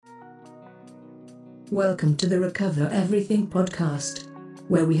Welcome to the Recover Everything podcast,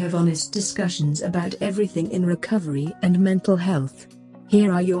 where we have honest discussions about everything in recovery and mental health.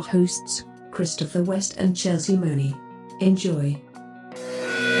 Here are your hosts, Christopher West and Chelsea Mooney. Enjoy.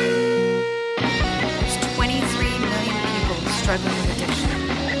 There's 23 million people struggling with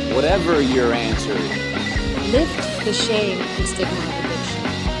addiction. Whatever your answer is, Lift the shame and stigma of addiction.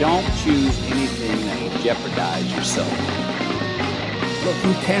 don't choose anything that will jeopardize yourself. Look,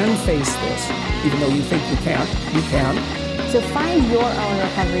 you can face this. Even though you think you can't, you can. So find your own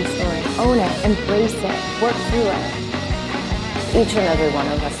recovery story. Own it, embrace it, work through it. Each and every one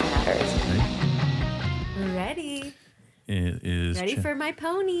of us matters. Ready. It is. Ready for my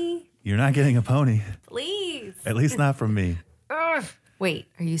pony. You're not getting a pony. Please. At least not from me. Ugh. Wait,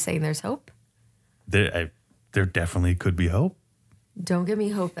 are you saying there's hope? There definitely could be hope. Don't give me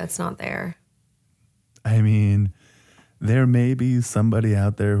hope that's not there. I mean, there may be somebody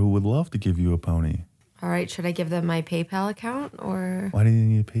out there who would love to give you a pony. All right, should I give them my PayPal account or Why do you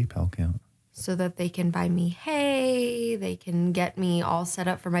need a PayPal account? so that they can buy me hay, they can get me all set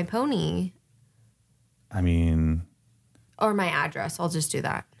up for my pony I mean, or my address. I'll just do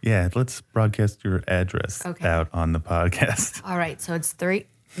that. yeah, let's broadcast your address Okay. out on the podcast. All right, so it's 3.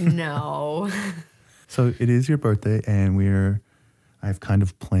 No. So it is your birthday, and I've kind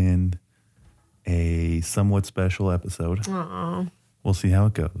of planned a somewhat special episode. Aw. We'll see how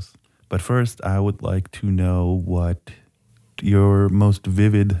it goes. But first, I would like to know what your most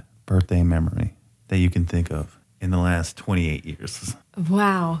vivid birthday memory that you can think of in the last 28 years.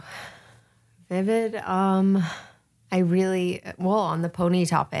 Wow. Vivid. On the pony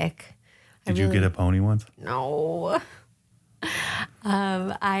topic. Did you get a pony once? No.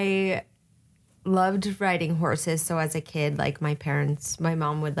 I loved riding horses. So as a kid, like my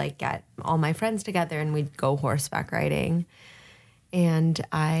mom would like get all my friends together and we'd go horseback riding. And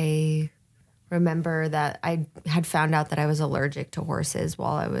I remember that I had found out that I was allergic to horses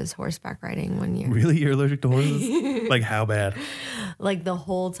while I was horseback riding one year. Really? You're allergic to horses? Like how bad? Like the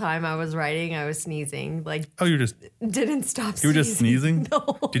whole time I was riding, I was sneezing. Like Oh, you didn't stop were just sneezing?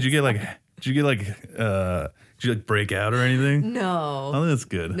 No. Did you break out or anything? No. Oh, that's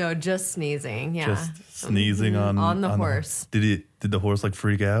good. No, just sneezing. Yeah. Just sneezing on the horse. Did the horse like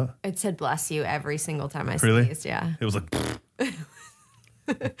freak out? It said bless you every single time I Really? sneezed. Yeah. It was like,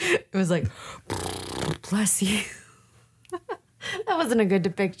 It was like, bless you. That wasn't a good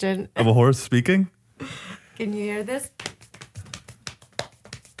depiction. of a horse speaking? Can you hear this?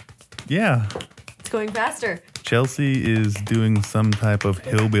 Yeah. It's going faster. Chelsea is doing some type of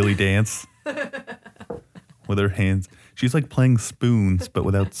hillbilly dance with her hands. She's like playing spoons, but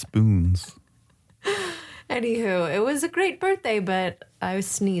without spoons. Anywho, it was a great birthday, but I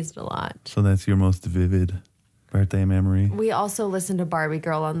sneezed a lot. So that's your most vivid birthday memory? We also listened to Barbie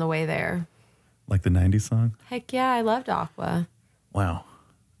Girl on the way there. Like the 90s song? Heck yeah, I loved Aqua. Wow.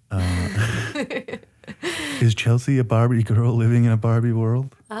 Is Chelsea a Barbie girl living in a Barbie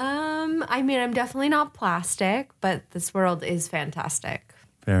world? I mean, I'm definitely not plastic, but this world is fantastic.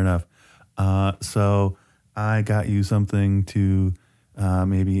 Fair enough. So I got you something to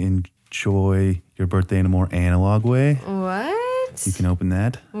maybe enjoy your birthday in a more analog way. What? You can open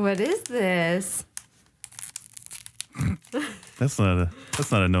that. What is this? That's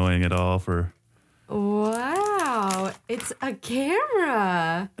not annoying at all for Wow, it's a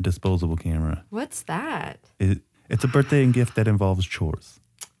camera. a disposable camera. What's that? It's a birthday and gift that involves chores.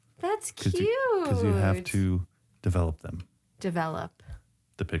 That's cute. Because you have to develop them, develop.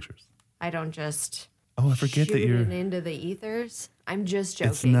 the pictures. I don't just Oh, I forget shoot that you're. it into the ethers. I'm just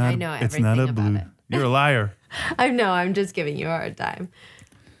joking. It's not. I know It's everything not a about blue. it. You're a liar. I know. I'm just giving you a hard time.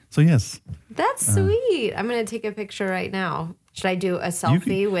 So yes, That's sweet. I'm gonna take a picture right now. Should I do a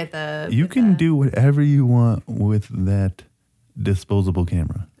selfie with a? you with can a- do whatever you want with that disposable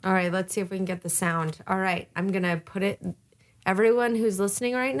camera. All right. Let's see if we can get the sound. All right. I'm gonna put it. Everyone who's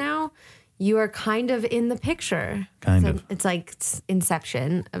listening right now, you are kind of in the picture. Kind of. It's like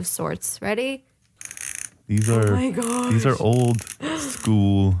Inception of sorts. Ready? These are. Oh my gosh. These are old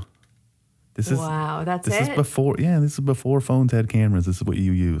school. This is. Wow, that's This it? is before. Yeah, this is before phones had cameras. This is what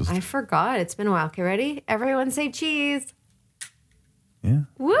you used. I forgot. It's been a while. Okay, ready? Everyone say cheese. Yeah,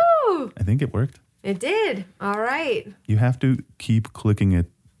 Woo! I think it worked. It did. All right. You have to keep clicking it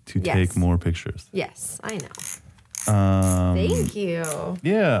to Yes. take more pictures. Yes, I know. Um, Thank you.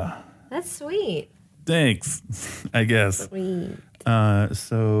 Yeah. That's sweet. Thanks. I guess. Sweet.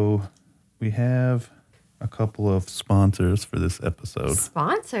 So we have a couple of sponsors for this episode.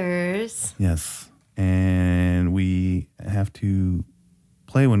 Sponsors. Yes. And we have to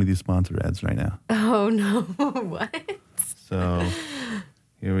play one of these sponsor ads right now. Oh no. What? So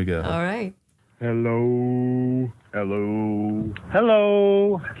here we go. All right. Hello. Hello.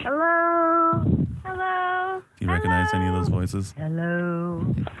 Hello. Hello. Hello. Do you recognize any of those voices? Hello.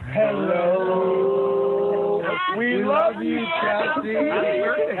 Hello. We love you, Chelsea.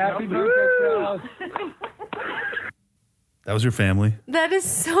 Happy birthday, Chelsea. That was your family. That is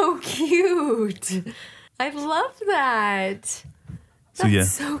so cute. I love that. So yeah.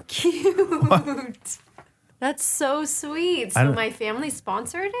 That's so cute. That's so sweet. So my family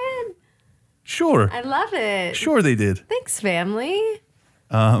sponsored it? Sure. I love it. Sure they did. Thanks, family.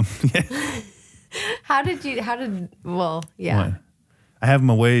 Yeah. Well, yeah. What? I have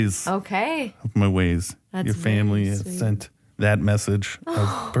my ways. Okay. My ways. That's Your family very has sweet. sent that message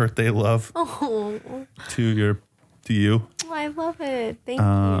of birthday love Oh, to you. I love it. Thank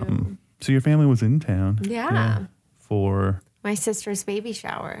you. So your family was in town. Yeah. For My sister's baby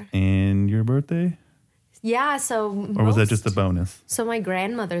shower. and your birthday? Yeah, so Or was that just a bonus? So my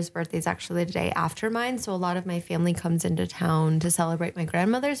grandmother's birthday is actually the day after mine. So a lot of my family comes into town to celebrate my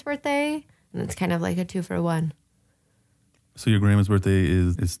grandmother's birthday. And it's kind of like a 2-for-1. So your grandma's birthday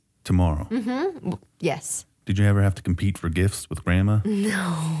is tomorrow. Mm-hmm. Yes. Did you ever have to compete for gifts with grandma?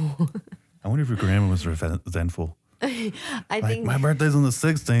 No. I wonder if your grandma was resentful. I Like, think my birthday's on the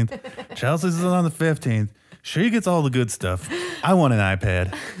 16th. Chelsea's is on the 15th. She gets all the good stuff. I want an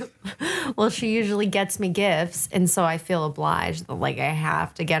iPad. well, she usually gets me gifts, and so I feel obliged that like I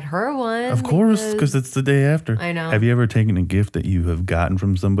have to get her one. Of course, because it's the day after. I know. Have you ever taken a gift that you have gotten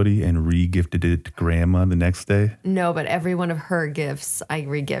from somebody and re-gifted it to grandma the next day? No, but every one of her gifts I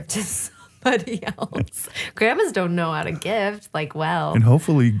re-gift to somebody else. Grandmas don't know how to gift like well. And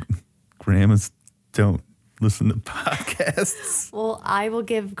hopefully grandmas don't listen to podcasts. Well, I will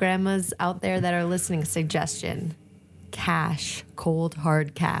give grandmas out there that are listening a suggestion. Cash, cold,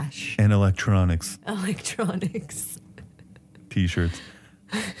 hard cash. And electronics. Electronics. T-shirts.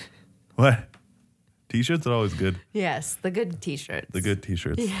 What? T-shirts are always good. Yes, the good t-shirts. The good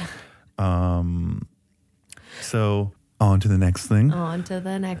T-shirts. Yeah. So on to the next thing. On to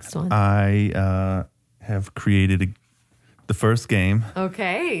the next one. I have created the first game,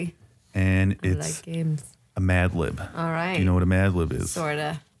 Okay. and I it's like games. a Mad Lib. All right. Do you know what a Mad Lib is?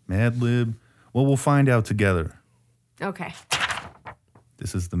 Sorta. Mad Lib. Well, we'll find out together. Okay.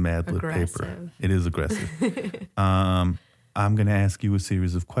 This is the Mad Lib paper. Aggressive. It is aggressive. I'm going to ask you a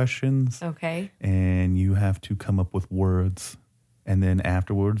series of questions, Okay. and you have to come up with words. And then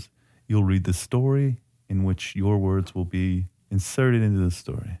afterwards, you'll read the story in which your words will be inserted into the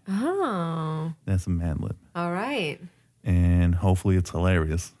story. Oh. That's a Mad Lib. All right. And hopefully it's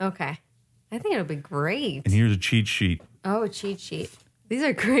hilarious. Okay. I think it'll be great. And here's a cheat sheet. Oh, a cheat sheet. These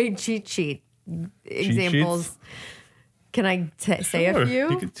are great cheat sheet examples. sheets? Can I say a Sure. few?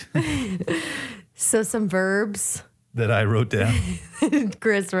 You could- So some verbs that I wrote down.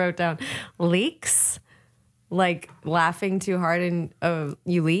 Chris wrote down. Leaks, like laughing too hard and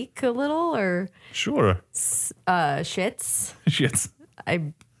you leak a little, or Sure. shits. Shits.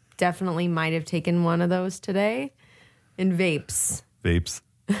 I definitely might have taken one of those today. And vapes. Vapes.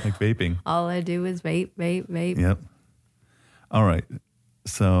 Like vaping. All I do is vape, vape, vape. Yep. All right.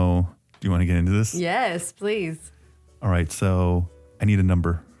 So, do you want to get into this? Yes, please. All right. So, I need a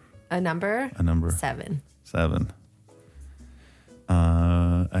number. A number? A number. 7. 7.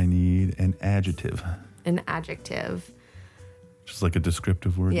 I need an adjective. An adjective. Just like a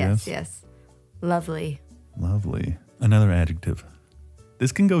descriptive word, Yes, yes? yes. Lovely. Lovely. Another adjective.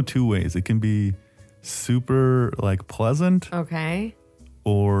 This can go two ways. It can be super like pleasant Okay.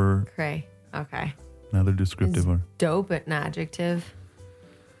 or Cray. Okay. another descriptive word. Dope an adjective.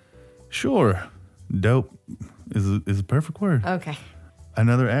 Sure. Dope is a perfect word. Okay.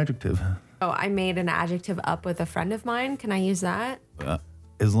 Another adjective. Oh, I made an adjective up with a friend of mine. Can I use that?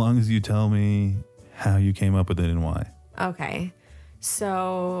 As long as you tell me how you came up with it and why. Okay.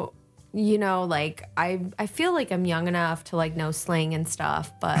 So, you know, like I feel like I'm young enough to like know slang and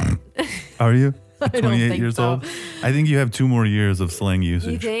stuff, but Are you? I don't 28 think years so. old? I think you have 2 more years of slang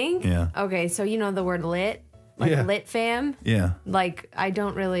usage. You think? Yeah. Okay, so you know the word lit? Like Yeah. lit fam? Yeah. Like I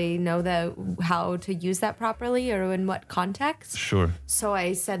don't really know how to use that properly or in what context. Sure. So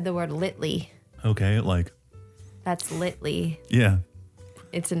I said the word litly. Okay. Like, That's litly. yeah.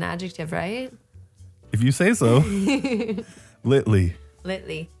 It's an adjective, right? If you say so. Litly.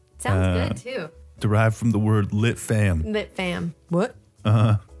 Litly. Sounds good too. Derived from the word lit fam. Lit fam. What?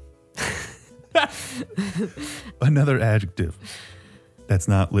 Another adjective. That's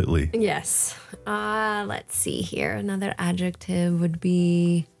not litly. Yes. Let's see here. Another adjective would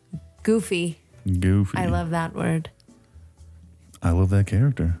be goofy. Goofy. I love that word. I love that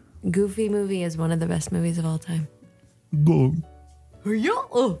character. Goofy movie is one of the best movies of all time. Go. Yeah.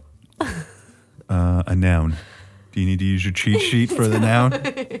 A noun. Do you need to use your cheat sheet for the noun?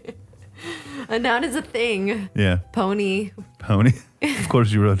 A noun is a thing. Yeah. Pony. Pony. Of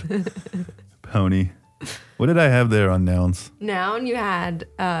course you wrote pony. What did I have there on nouns? Noun, you had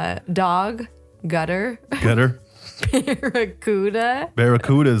dog, gutter, Gutter. barracuda,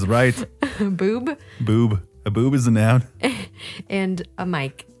 Barracuda's right. boob, Boob. A boob is a noun. and a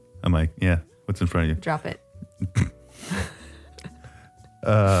mic. I'm like, yeah. What's in front of you? Drop it.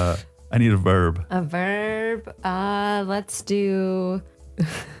 I need a verb. A verb. Let's do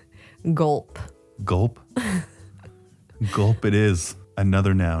gulp. Gulp. Gulp it is.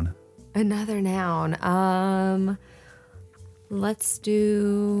 Another noun. Another noun. Let's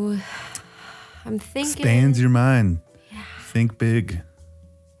do. I'm thinking. Expands your mind. Yeah. Think big.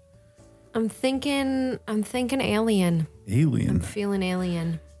 I'm thinking alien. I'm Alien. feeling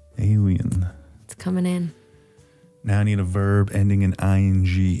alien. Alien. It's coming in. Now I need a verb ending in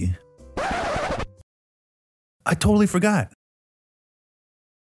ing. I totally forgot.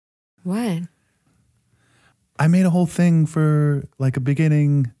 What? I made a whole thing for like a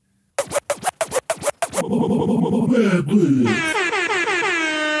beginning.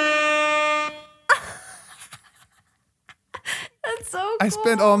 That's so cool. I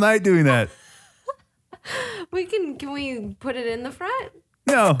spent all night doing that. Can we put it in the front?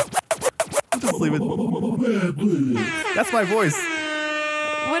 No. I'll just leave it. That's my voice.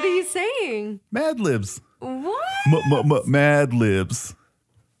 What are you saying? Mad Libs. What? Mad Libs.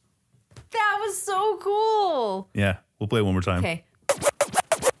 That was so cool. Yeah, we'll play it one more time. Okay.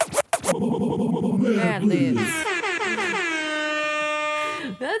 Mad Libs.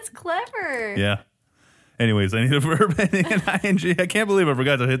 That's clever. Yeah. Anyways, I need a verb ending in ing. I can't believe I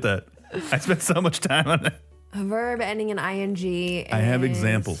forgot to hit that. I spent so much time on it. A verb ending in ing. I have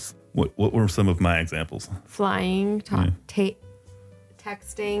examples. What were some of my examples? Flying, texting,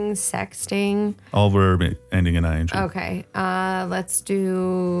 sexting. All verb ending in ing. Okay. Let's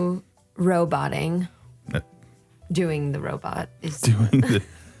do roboting. Doing the robot is Doing the.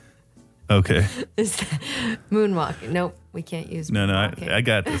 Okay. is moonwalking. Nope, we can't use No, moonwalking. I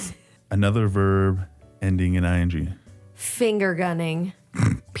got this. Another verb ending in ing. Finger gunning.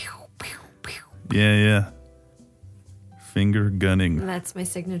 Yeah. Finger gunning. That's my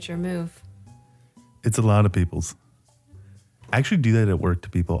signature move. It's a lot of people's. I actually do that at work to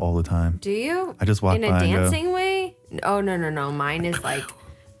people all the time. Do you? I just walk in a by and go- dancing way? Oh no. Mine is like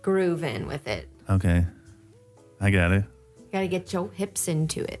grooving with it. Okay. I got it. Gotta get your hips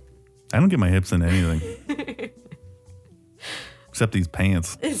into it. I don't get my hips in anything. Except these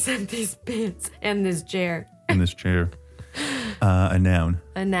pants Except these pants and this chair. in this chair. A noun.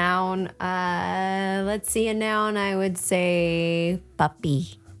 A noun. Let's see, a noun. I would say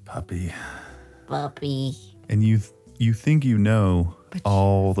puppy. Puppy. Puppy. And you think you know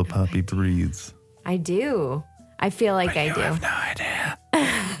all the puppy breeds. I do. I feel like I do. I have no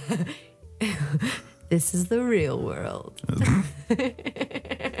idea. This is the real world.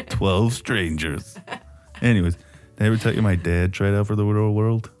 12 strangers. Anyways, did I ever tell you my dad tried out for the real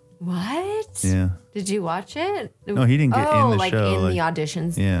world? What? Yeah. Did you watch it? No, he didn't get in the like show. in like, the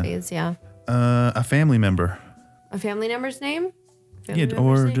auditions yeah. phase, yeah. A family member. A family member's name? Family Yeah,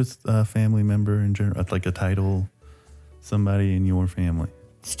 member's or name? just a family member in general, like a title, somebody in your family.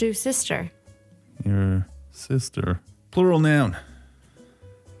 Stu's sister. Your sister. Plural noun.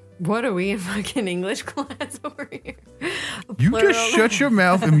 What are we in fucking English class over here? You just shut your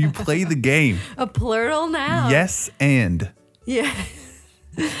mouth and you play the game. A plural noun. Yes, and. Yeah.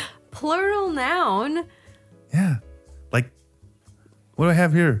 Plural noun. Yeah. Like, what do I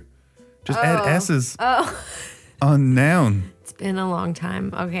have here? Just add S's on noun. It's been a long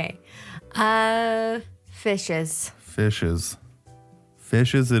time. Okay. Fishes. Fishes.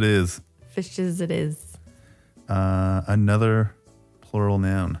 Fishes it is. Fishes it is. Another plural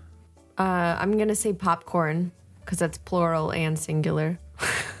noun. I'm going to say popcorn because that's plural and singular.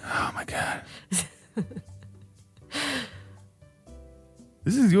 Oh my God.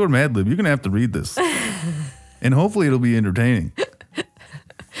 This is your Mad Lib. You're going to have to read this. And hopefully it'll be entertaining.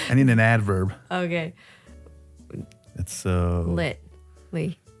 I need an adverb. Okay. It's so.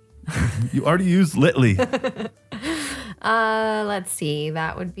 Litly. You already used litly. Let's see.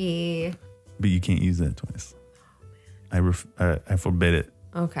 That would be. But you can't use that twice. I forbid it.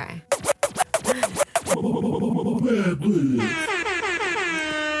 Okay.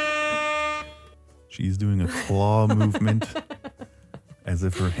 She's doing a claw movement as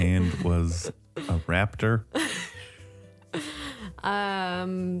if her hand was a raptor.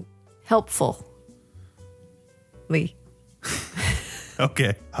 Helpful. Lee.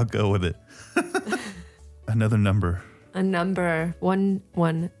 Okay, I'll go with it. Another number. A number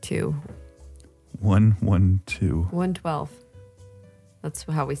 112. 112. 112. That's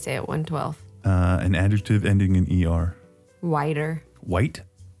how we say it, 112. An adjective ending in ER. Whiter. White?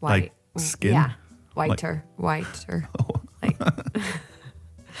 White. Like skin? Yeah. Whiter. Whiter. Like,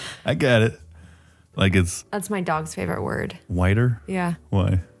 I got it. Like it's that's my dog's favorite word. whiter? Yeah.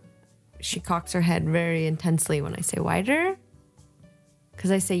 Why? She cocks her head very intensely when I say whiter.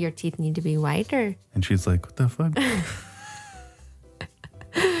 Because I say your teeth need to be whiter. And she's like, what the fuck?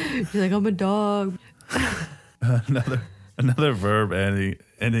 She's like, I'm a dog. Another verb ending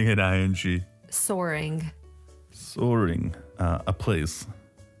in ing. Soaring. Soaring. A place.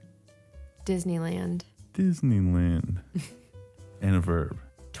 Disneyland. Disneyland. And a verb.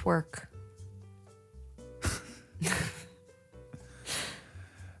 Twerk.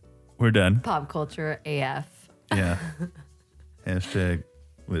 We're done. Pop culture AF. Yeah. Hashtag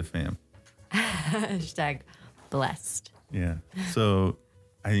with fam. Hashtag blessed. Yeah. So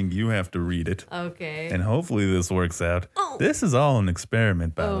I think you have to read it. Okay. And hopefully this works out. This is all an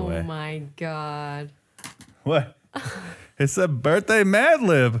experiment, by the way. Oh my God. What? It's a birthday Mad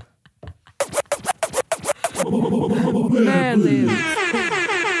Lib. Mad Lib.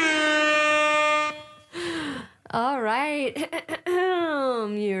 All right.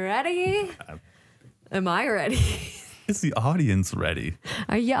 You ready? Am I ready? Is the audience ready?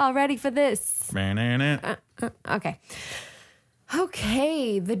 Are y'all ready for this? Okay.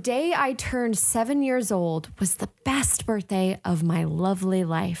 Okay, the day I turned 7 years old was the best birthday of my lovely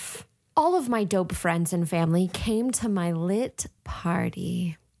life. All of my dope friends and family came to my lit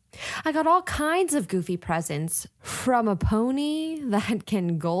party. I got all kinds of goofy presents, from a pony that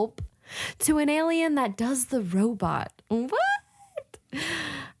can gulp to an alien that does the robot. What?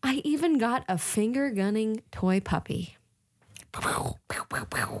 I even got a finger-gunning toy puppy.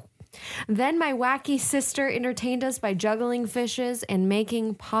 Then my wacky sister entertained us by juggling fishes and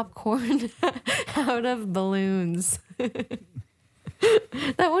making popcorn out of balloons. That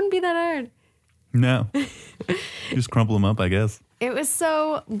wouldn't be that hard. No. Just crumple them up, I guess. It was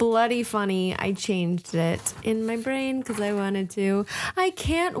so bloody funny. I changed it in my brain because I wanted to. I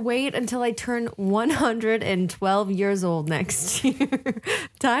can't wait until I turn 112 years old next year.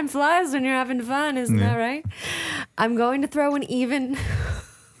 Time flies when you're having fun, isn't that right? I'm going to throw an even...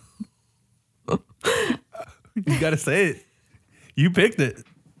 You gotta say it. You picked it.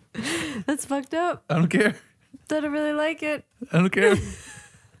 That's fucked up. I don't care. Didn't really like it. I don't care.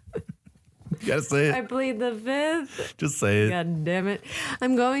 You gotta say it. I plead the fifth. Just say it. God damn it.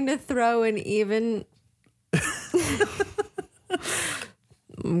 I'm going to throw an even...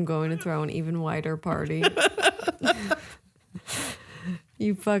 I'm going to throw an even wider party.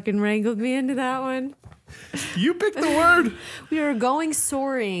 You fucking wrangled me into that one. You picked the word. We are going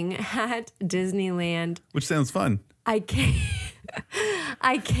soaring at Disneyland. Which sounds fun. I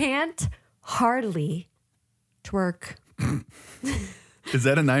can't hardly twerk. Is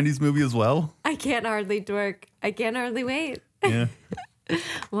that a 90s movie as well? I can't hardly twerk. I can't hardly wait. Yeah.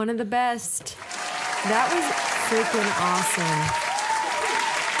 One of the best. That was freaking awesome.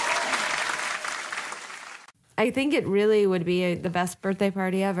 I think it really would be the best birthday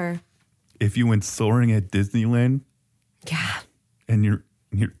party ever. If you went soaring at Disneyland. Yeah. And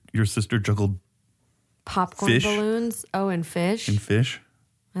your sister juggled popcorn fish. Balloons. Oh, and fish. And fish.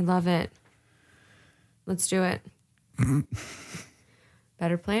 I love it. Let's do it.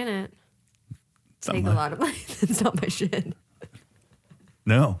 Better plan it. Take a lot of money. That's not my shit.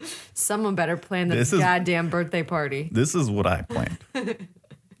 No. Someone better plan this goddamn birthday party. This is what I planned. It's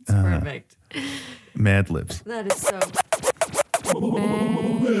perfect. Mad Libs. That is so...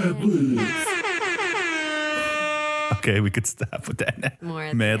 Okay, we could stop with that now.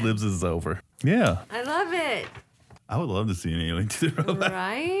 More Mad Libs is over. Yeah. I love it. I would love to see an alien to the robot.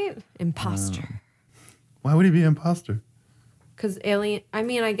 Right? Imposter. Why would he be an imposter? Because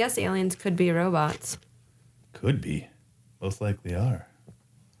I guess aliens could be robots. Could be. Most likely are.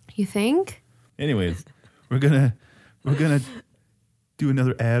 You think? Anyways, we're gonna do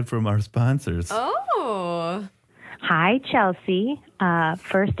another ad from our sponsors. Oh. Hi, Chelsea.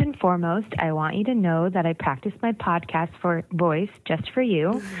 First and foremost, I want you to know that I practiced my podcast voice just for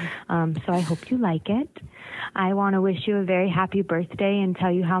you, so I hope you like it. I want to wish you a very happy birthday and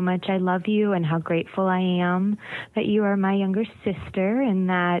tell you how much I love you and how grateful I am that you are my younger sister and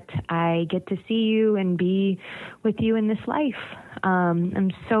that I get to see you and be with you in this life.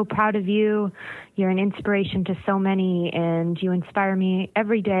 I'm so proud of you. You're an inspiration to so many, and you inspire me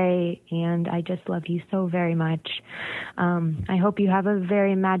every day, and I just love you so very much. I hope you have a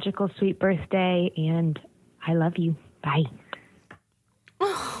very magical, sweet birthday, and I love you. Bye.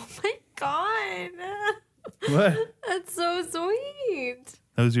 Oh, my God. What? That's so sweet.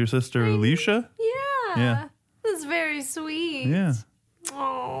 That was your sister, Alicia? Yeah. That's very sweet. Yeah.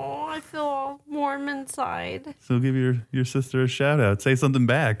 Oh, I feel all warm inside. So give your sister a shout out. Say something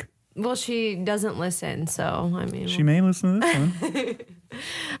back. Well, she doesn't listen, so I mean, She may listen to this one.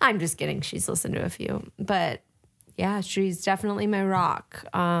 I'm just kidding. She's listened to a few, but yeah, she's definitely my rock.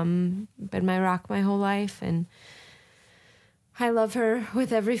 Been my rock my whole life, and I love her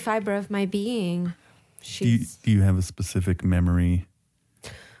with every fiber of my being. Do you have a specific memory?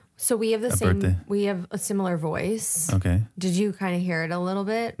 So we have the same. Birthday? We have a similar voice. Okay. Did you kind of hear it a little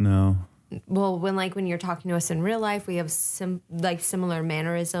bit? No. Well, when you're talking to us in real life, we have similar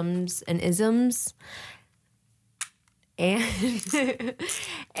mannerisms and isms,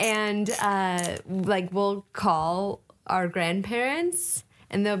 and like we'll call our grandparents,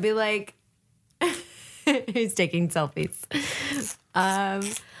 and they'll be like, "He's taking selfies."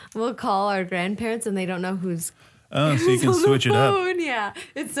 We'll call our grandparents, and they don't know who's. Oh, so you can switch it up. Yeah,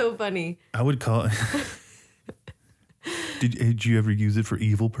 it's so funny. I would call it. Did you ever use it for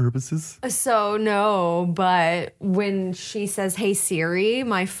evil purposes? So no, but when she says, "Hey Siri,"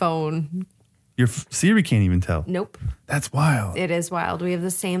 my phone. Your Siri can't even tell. Nope. That's wild. It is wild. We have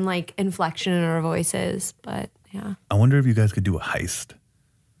the same like inflection in our voices, but yeah. I wonder if you guys could do a heist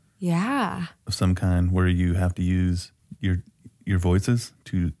Yeah. of some kind where you have to use your voices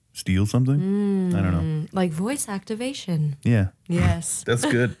to steal something. I don't know. Like voice activation. Yeah. Yes. That's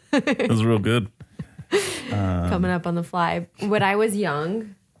good. That was real good. Coming up on the fly. When I was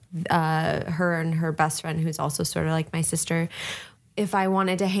young, her and her best friend, who's also sort of like my sister, if I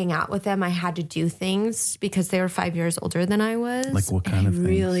wanted to hang out with them, I had to do things because they were 5 years older than I was. Like what kind of things? I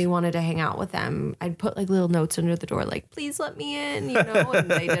really wanted to hang out with them. I'd put like little notes under the door, like, please let me in, you know, and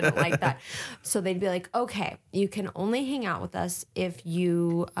they didn't like that. So they'd be like, okay, you can only hang out with us if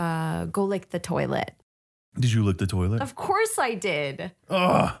you go lick the toilet. Did you lick the toilet? Of course I did.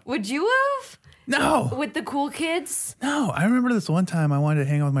 Ugh. Would you have? No. With the cool kids? No. I remember this one time I wanted to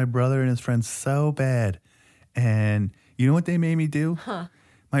hang out with my brother and his friends so bad. And you know what they made me do? Huh.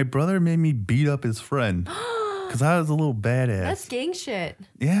 My brother made me beat up his friend because I was a little badass. That's gang shit.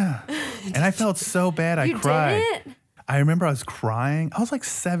 Yeah. And I felt so bad I You cried. did it? I remember I was crying. I was like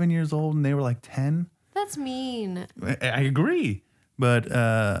 7 years old and they were like 10. That's mean. I agree. But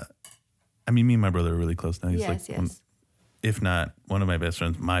I mean, me and my brother are really close now. He's Yes, like, yes. if not one of my best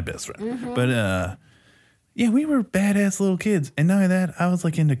friends, my best friend. Mm-hmm. But yeah, we were badass little kids. And not only that, I was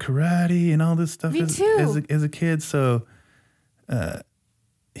like into karate and all this stuff Me too. as a kid. So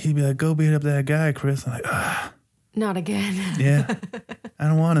he'd be like, go beat up that guy, Chris. I'm like, Not again. yeah, I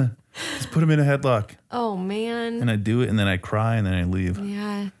don't want to. Just put him in a headlock. Oh, man. And I do it, and then I cry, and then I leave.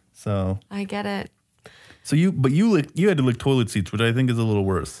 Yeah, So I get it. you had to lick toilet seats, which I think is a little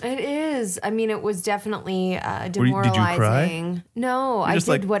worse. It is. I mean, it was definitely Did you demoralizing. cry? No, I just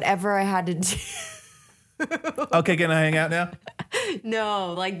did like- whatever I had to do. Okay, can I hang out now?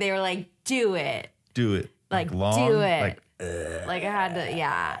 No, like they were like, do it. Do it. Like, long, do it. Like, Like I had to,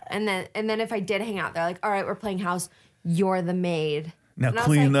 yeah. And then if I did hang out, they're like, all right, we're playing house. You're the maid. now And I was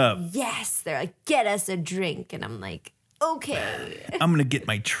clean like, up. Yes. They're like, get us a drink. And I'm like, okay. I'm going to get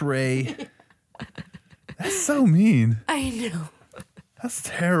my tray. That's so mean. I know. That's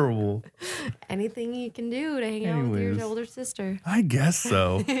terrible. Anything you can do to hang out with Anyways. your older sister. I guess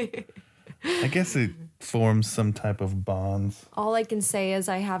so. I guess it forms some type of bonds. All I can say is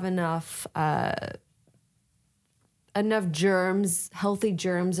I have enough germs, healthy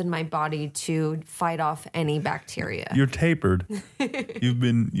germs in my body to fight off any bacteria. You're tapered. You've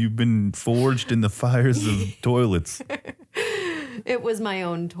been forged in the fires of toilets. It was my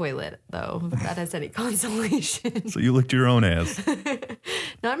own toilet, though, if that has any consolation. So you licked your own ass.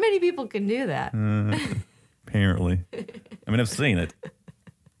 Not many people can do that. Apparently. I mean, I've seen it.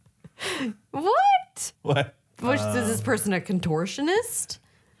 What? What? Is this person a contortionist?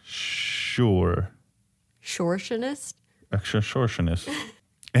 Sure. Shortionist? Extortionist.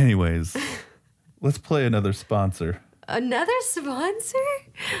 Anyways, let's play another sponsor. Another sponsor?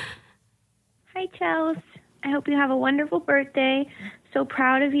 Hi, Chels. I hope you have a wonderful birthday. So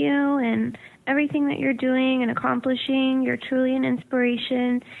proud of you and everything that you're doing and accomplishing. You're truly an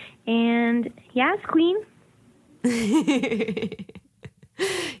inspiration. And yes, Queen.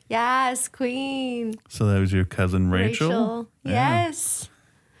 Yes, Queen. So that was your cousin Rachel? Yeah. Yes.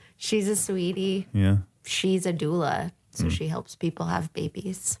 She's a sweetie. Yeah. She's a doula, so she helps people have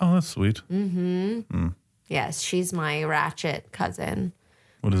babies. Oh, that's sweet. Yes, she's my ratchet cousin.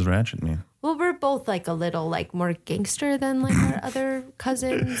 What does ratchet mean? Well, we're both like a little like more gangster than like our other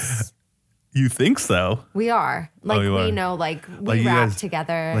cousins. You think so? We are. Like you we are. know, like we Like you rap guys-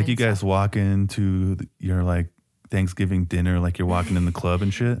 together. Like you and guys stuff. walk into your like Thanksgiving dinner, like you're walking in the club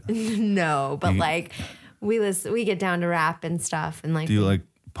and shit? No, but like we get down to rap and stuff, and like. Do you like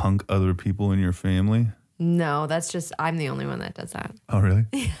punk other people in your family? No, that's just I'm the only one that does that. Oh, really?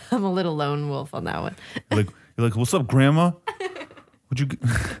 I'm a little lone wolf on that one. You're like, what's up, Grandma? What you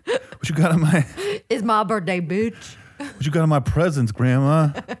got on my? It's my birthday, bitch. What you got on my presents,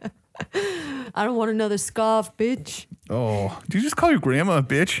 Grandma? I don't want another scarf, bitch. Oh, did you just call your grandma a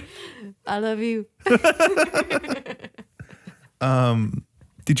bitch? I love you.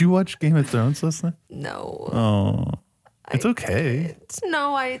 Did you watch Game of Thrones last night? No. Oh, it's okay. It's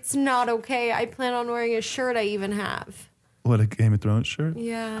not okay. I plan on wearing a shirt I even have. What, a Game of Thrones shirt?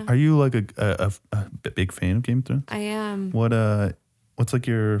 Yeah. Are you like a big fan of Game of Thrones? I am. What's like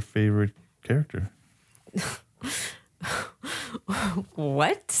your favorite character?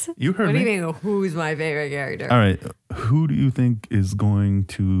 What? You heard me. What do me. you mean? Who's my favorite character? All right. Who do you think is going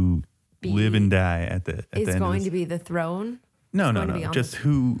to live and die at the end? Is going to be the throne? No. Just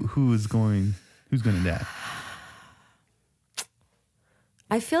who's going to die?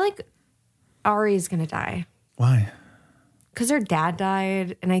 I feel like Ari's going to die. Why? Because her dad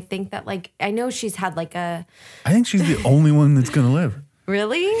died, and I think that I know she's had I think she's the only one that's going to live.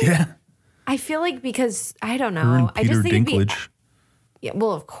 Really? Yeah. I feel like because I don't know. Her and I Peter just think Dinklage. Yeah,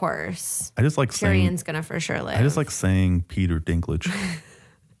 well, of course. I just like saying Tyrion's gonna for sure live. I just like saying Peter Dinklage.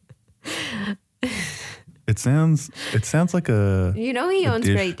 It sounds like a. You know he owns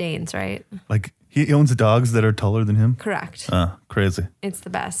dish. Great Danes, right? Like he owns dogs that are taller than him. Correct. Crazy. It's the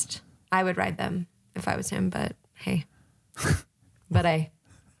best. I would ride them if I was him, but hey.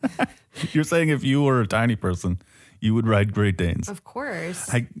 You're saying if you were a tiny person, you would ride Great Danes. Of course.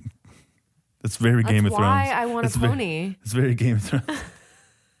 That's very Game of Thrones. That's why I want a pony. It's very Game of Thrones.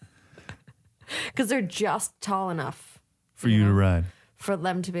 Because they're just tall enough. For you to ride. For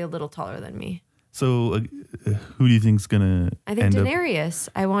them to be a little taller than me. So who do you think's going to I think Daenerys.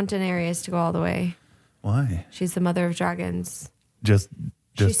 I want Daenerys to go all the way. Why? She's the mother of dragons. Just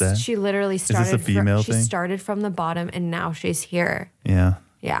that? She literally started. Is this a female thing? She started from the bottom and now she's here. Yeah.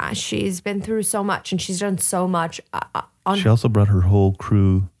 Yeah, she's been through so much and she's done so much. She also brought her whole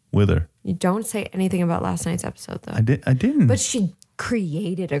crew with her. You don't say anything about last night's episode, though. I didn't. But she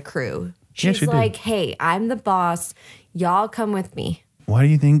created a crew. Yeah, She's she like, did. hey, I'm the boss. Y'all come with me. Why do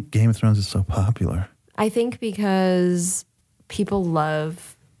you think Game of Thrones is so popular? I think because people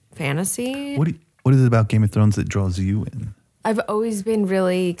love fantasy. What is it about Game of Thrones that draws you in? I've always been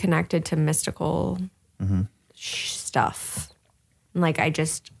really connected to mystical stuff. Like, I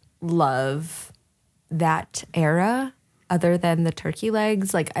just love that era. Other than the turkey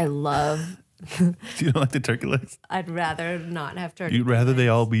legs, I love. You don't like the turkey legs? I'd rather not have turkey. You'd rather they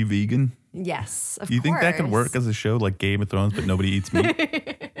all be vegan? Yes, of course. Do you think that could work as a show like Game of Thrones, but nobody eats meat?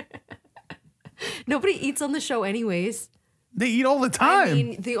 Nobody eats on the show anyways. They eat all the time. I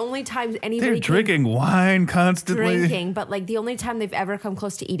mean, the only time anybody They're drinking wine constantly. Drinking, but the only time they've ever come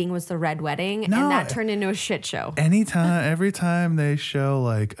close to eating was the Red Wedding, No, and that turned into a shit show. Every time they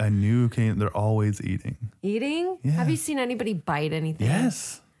show a new king, they're always eating. Eating? Yeah. Have you seen anybody bite anything?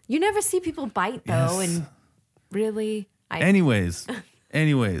 Yes. You never see people bite though, Yes. and really. Anyways,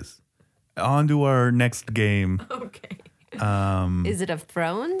 on to our next game. Okay. Is it of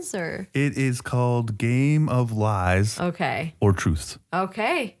Thrones or? It is called Game of Lies Okay. or Truths.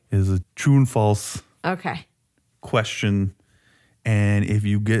 Okay. It is a true and false Okay. question, and if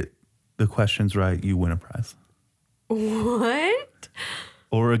you get the questions right, you win a prize What?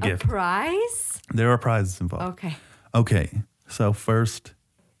 or a A gift. prize? There are prizes involved. Okay. Okay, so first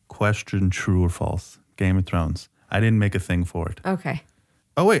question, true or false? Game of Thrones. I didn't make a thing for it. Okay.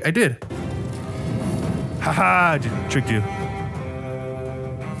 Oh, wait, I did. Haha, tricked you.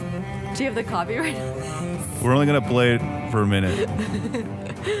 Do you have the copyright? We're only going to play it for a minute,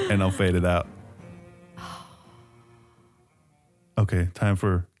 and I'll fade it out. Okay, time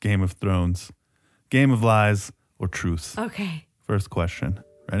for Game of Thrones. Game of Lies or Truths. Okay. First question.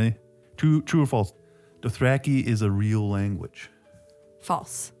 Ready? True or false? Dothraki is a real language.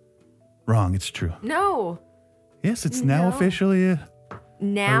 False. Wrong, it's true. No. Yes, it's now No. officially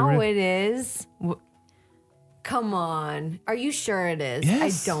Now it is. Come on. Are you sure it is?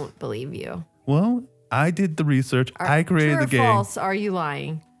 Yes. I don't believe you. well, I did the research. I created True the or game. false? Are you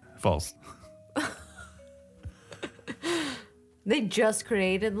lying? False. They just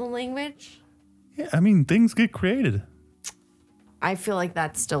created the language? Yeah, I mean, things get created. I feel like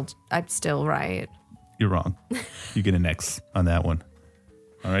I'm still right. You're wrong. You get an X on that one.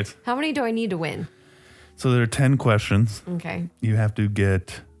 All right. How many do I need to win? So there are 10 questions. Okay. You have to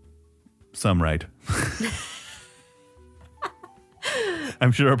get some right.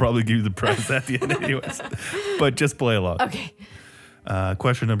 I'm sure I'll probably give you the prize at the end anyways. But just play along. Okay.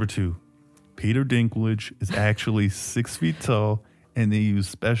 Question number 2. Peter Dinklage is actually 6 feet tall, and they use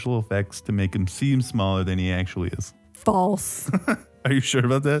special effects to make him seem smaller than he actually is. False. Are you sure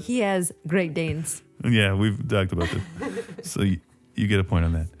about that? He has Great Danes. Yeah, we've talked about this. So you get a point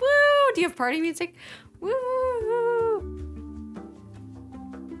on that. Woo! Do you have party music? Woo!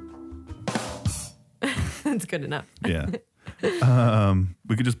 That's good enough. Yeah.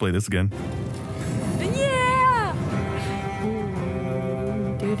 We could just play this again. Yeah!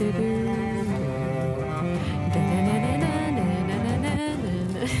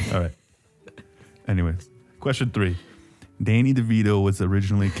 All right. Anyways, question 3. Danny DeVito was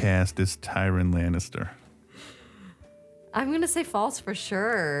originally cast as Tyrion Lannister. I'm going to say false for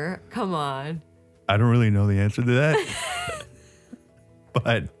sure. Come on. I don't really know the answer to that.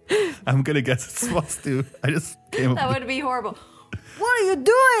 But I'm going to guess it's false too. I just came up That with would be horrible. What are you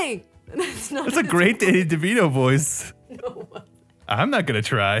doing? That's not. That's a great Danny DeVito voice. No. I'm not going to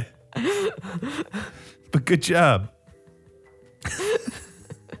try. But good job.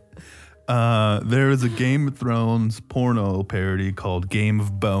 There is a Game of Thrones porno parody called Game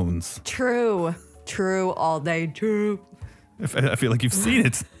of Bones. True. True all day. True. I feel like you've seen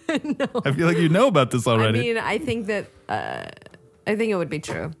it. No. I feel like you know about this already. I mean, I think that I think it would be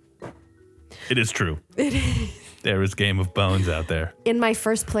true. It is true. It is. There is Game of Bones out there. In my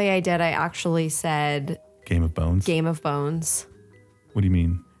first play I did, I actually said Game of Bones? Game of Bones. What do you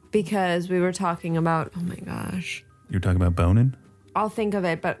mean? Because we were talking about, oh my gosh. You're talking about boning? I'll think of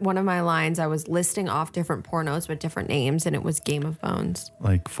it, but one of my lines, I was listing off different pornos with different names, and it was Game of Bones.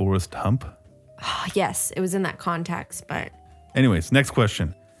 Like Forrest Hump? Yes, it was in that context, but... Anyways, next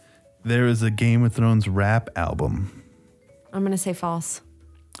question. There is a Game of Thrones rap album. I'm going to say false.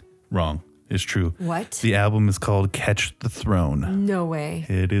 Wrong. It's true. What? The album is called Catch the Throne. No way.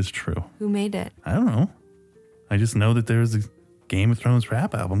 It is true. Who made it? I don't know. I just know that there's a Game of Thrones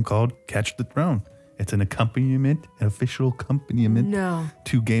rap album called Catch the Throne. It's an accompaniment, an official accompaniment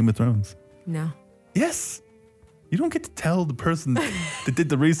to Game of Thrones. No. Yes. You don't get to tell the person that did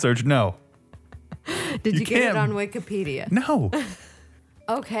the research no. Did you get it on Wikipedia? No.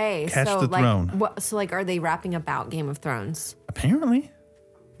 Okay. Catch so the like, Throne. So like, are they rapping about Game of Thrones? Apparently.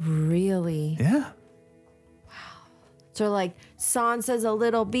 Really? Yeah. So like, Sansa's a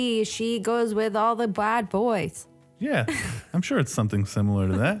little bee. She goes with all the bad boys. Yeah. I'm sure it's something similar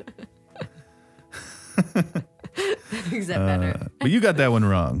to that. Except better. But you got that one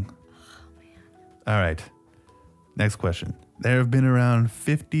wrong. Oh, man. All right. Next question. There have been around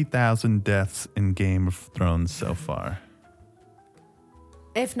 50,000 deaths in Game of Thrones so far.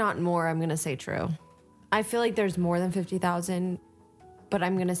 If not more, I'm going to say true. I feel like there's more than 50,000, but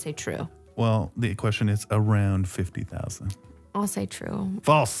I'm going to say true. Well, the question is around 50,000. I'll say true.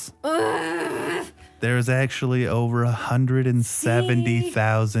 False. There is actually over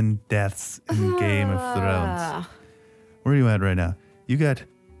 170,000 deaths in Game of Thrones. Where are you at right now?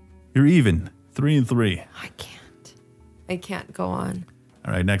 You're even. 3-3. I can't go on.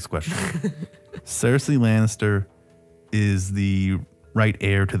 All right, next question. Cersei Lannister is the right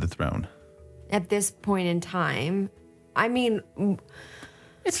heir to the throne. At this point in time, I mean...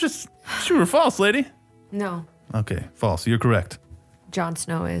 It's just true or false, lady? No. Okay, false. You're correct. Jon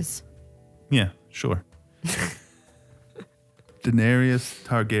Snow is. Yeah, sure. Daenerys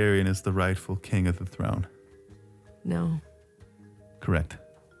Targaryen is the rightful king of the throne. No. Correct.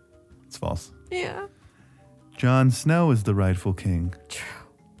 It's false. Yeah. Jon Snow is the rightful king. True.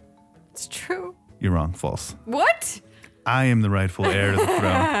 It's true. You're wrong. False. What? I am the rightful heir to the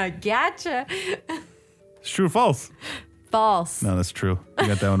throne. Gotcha. It's true or false? False. No, that's true. You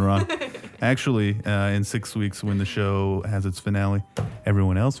got that one wrong. Actually, in 6 weeks when the show has its finale,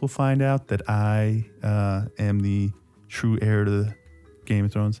 everyone else will find out that I am the true heir to the Game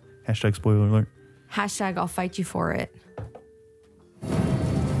of Thrones. Hashtag spoiler alert. Hashtag I'll fight you for it.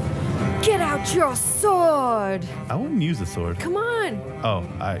 Get out your sword. I wouldn't use a sword. Come on. Oh,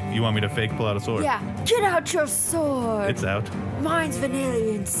 you want me to fake pull out a sword? Yeah. Get out your sword. It's out. Mine's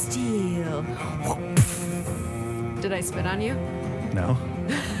vanillion steel. Did I spit on you? No.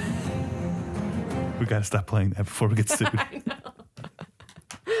 We got to stop playing that before we get sued. I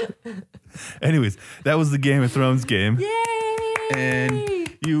know. Anyways, that was the Game of Thrones game. Yay! And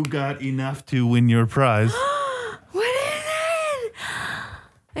you got enough to win your prize. What is it?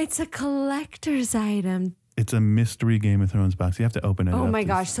 It's a collector's item. It's a mystery Game of Thrones box. You have to open it up. Oh my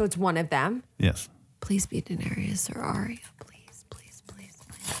gosh, so it's one of them? Yes. Please be Daenerys or Arya. Please, please, please,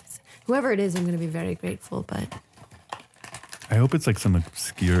 please. Whoever it is, I'm going to be very grateful, but... I hope it's like some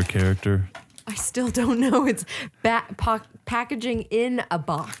obscure character I still don't know. It's packaging in a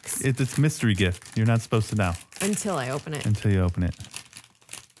box It's mystery gift. You're not supposed to know until I open it. until you open it.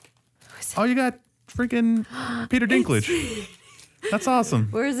 Oh, you got freaking Peter Dinklage. That's awesome.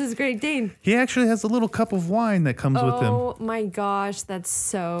 Where's this Great Dane? He actually has a little cup of wine that comes with him. Oh my gosh, that's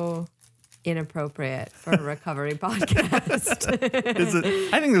so inappropriate for a recovery podcast. Is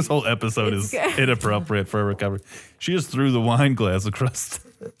it? I think this whole episode is inappropriate for a recovery. She just threw the wine glass across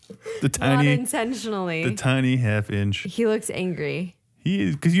the Not tiny, intentionally. the tiny half-inch. He looks angry. He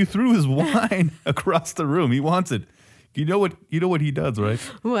is, because you threw his wine across the room. He wants it. You know what he does, right?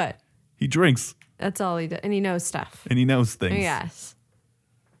 What? He drinks That's all he does. And he knows stuff. and he knows things. Yes.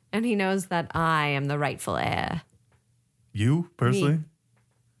 And he knows that I am the rightful heir. You personally,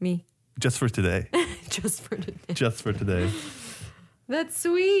 Me. just for today, Just for today. just for today. That's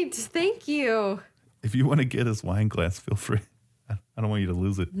sweet. Thank you. If you want to get his wine glass, feel free. I don't want you to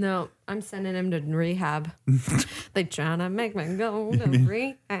lose it. No, I'm sending him to rehab. They trying to make me go to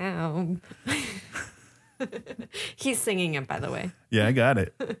rehab. He's singing it, by the way. Yeah, I got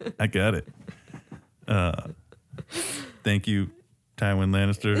it. I got it. Thank you, Tywin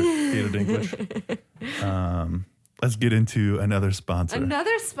Lannister, Peter Dinklage. Let's get into another sponsor.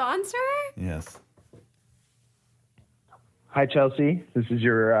 Another sponsor? Yes. Hi, Chelsea. This is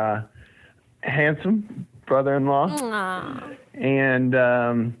your handsome brother-in-law. Aw. And,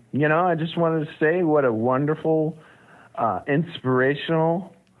 I just wanted to say what a wonderful,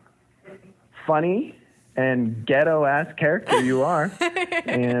 inspirational, funny, and ghetto-ass character you are.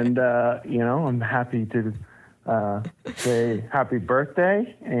 And, I'm happy to say happy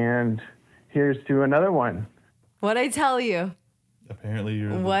birthday. And here's to another one. What'd I tell you? Apparently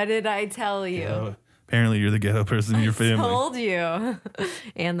you're. What did I tell you? Apparently you're the ghetto person in your family. Told you.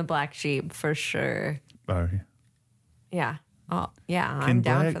 And the black sheep, for sure. Sorry. Yeah. Oh, yeah, I'm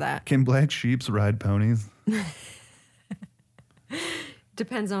down for that. Can black sheeps ride ponies?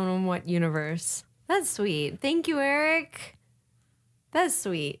 Depends on what universe. That's sweet. Thank you, Eric. That's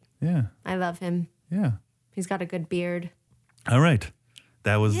sweet. Yeah. I love him. Yeah. He's got a good beard. All right.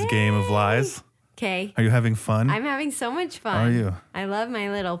 That was the game of lies. Okay. Are you having fun? I'm having so much fun. Are you? I love my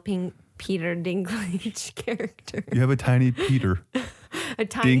little pink Peter Dinklage character. You have a tiny Peter. A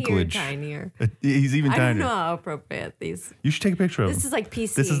tinier, Dinklage. tinier. He's even I tinier. don't know how appropriate these. You should take a picture of him. This is like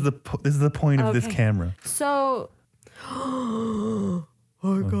PC. This is the point of this Okay. camera. So, I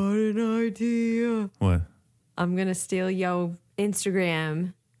got an idea. What? I'm going to steal your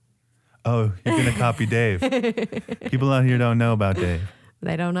Instagram. Oh, you're gonna copy Dave. People out here don't know about Dave.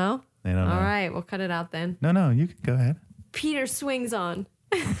 They don't know? They don't know. All right, we'll cut it out then. No, you can go ahead. Peter swings on.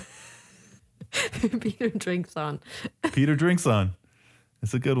 Peter drinks on. Peter drinks on.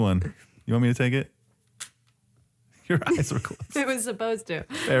 It's a good one. You want me to take it? Your eyes were closed. It was supposed to.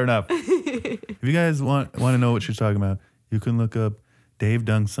 Fair enough. If you guys want to know what she's talking about, you can look up Dave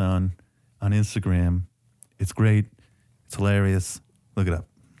Dunkson on Instagram. It's great. It's hilarious. Look it up.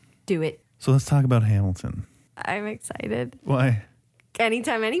 Do it. So let's talk about Hamilton. I'm excited. Why?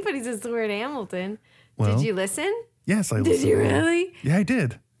 Anytime anybody says the word Hamilton, Well, did you listen? Yes, I listened. Did you really? Yeah, I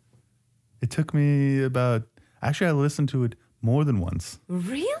did. It took me about... Actually, I listened to it more than once.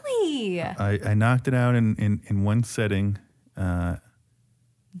 Really? I knocked it out in one setting, and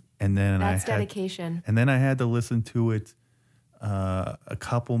then That's dedication. And then I had to listen to it a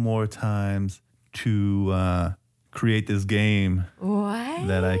couple more times to create this game What?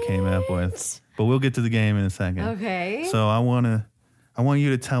 that I came up with. But we'll get to the game in a second. Okay. So I want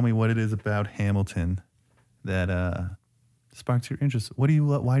you to tell me what it is about Hamilton that sparks your interest. Why do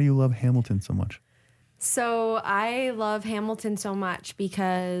you love Hamilton so much? So I love Hamilton so much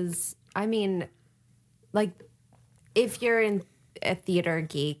because, I mean, like, if you're in a theater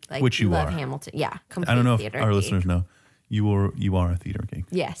geek, like, Which you love are. Hamilton. Yeah, complete I don't know theater if our geek. listeners know. You are a theater geek.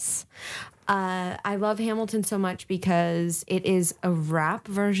 Yes. I love Hamilton so much because it is a rap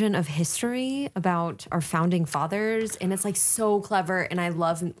version of history about our founding fathers, and it's like so clever, and I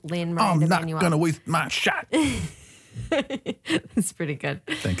love Lin-Manuel Miranda. waste my shot. It's pretty good.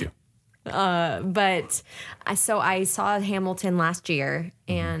 Thank you. But I saw Hamilton last year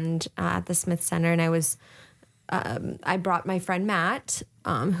and at the Smith Center, and I brought my friend Matt,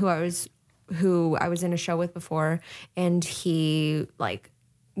 who I was in a show with before, and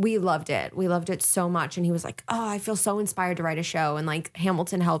we loved it. We loved it so much, and he was like, "Oh, I feel so inspired to write a show," and like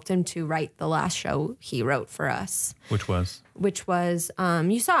Hamilton helped him to write the last show he wrote for us, Which was?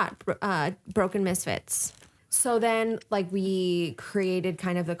 you saw it, Broken Misfits. So then, like, we created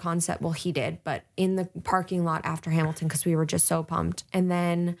kind of the concept. Well, he did, but in the parking lot after Hamilton, because we were just so pumped. And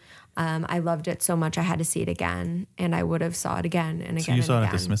then I loved it so much, I had to see it again, and I would have saw it again and again. So you saw it at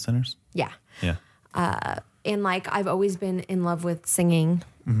the again. Smith Centers? Yeah. Yeah. And like, I've always been in love with singing,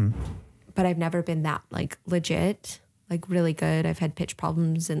 but I've never been that like legit, like really good. I've had pitch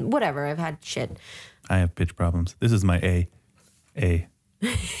problems and whatever. I've had shit. I have pitch problems. This is my A.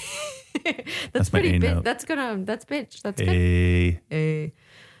 That's my pretty A bit. note. That's pitch. That's good. A.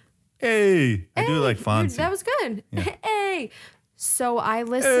 A. I do it like Fonzie. That was good. A. So I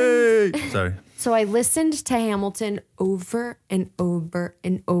listened. Hey. Sorry. So I listened to Hamilton over and over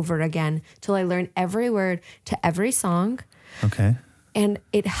and over again till I learned every word to every song. Okay. And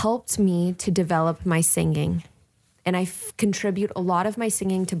it helped me to develop my singing. And I contribute a lot of my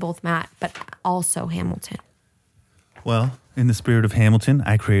singing to both Matt, but also Hamilton. Well, in the spirit of Hamilton,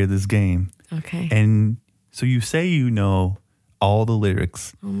 I created this game. Okay. And so you say you know all the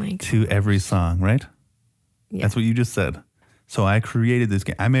lyrics to every song, right? Yeah. That's what you just said. So I created this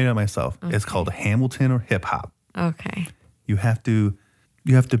game. I made it myself. Okay. It's called Hamilton or Hip Hop. Okay. You have to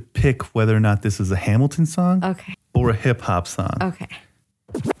pick whether or not this is a Hamilton song Okay. or a hip hop song. Okay.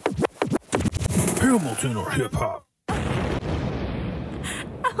 Hamilton or hip hop?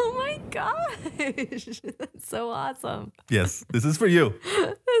 Oh my gosh. That's so awesome. Yes, this is for you.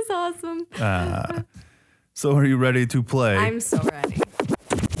 That's awesome. So are you ready to play? I'm so ready.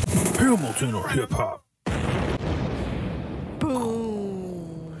 Hamilton or hip hop?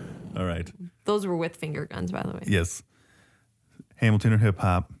 Boom. All right. Those were with finger guns, by the way. Yes. Hamilton or hip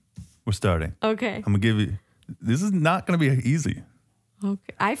hop. We're starting. Okay. I'm going to give you, this is not going to be easy.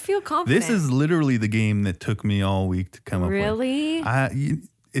 Okay. I feel confident. This is literally the game that took me all week to come up with. Really?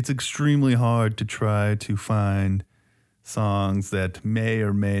 It's extremely hard to try to find songs that may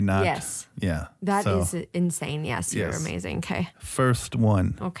or may not. Yes. Yeah. That So, is insane. Yes, you're Yes. amazing. Okay. First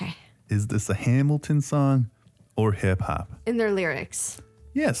one. Okay. Is this a Hamilton song or hip hop? In their lyrics.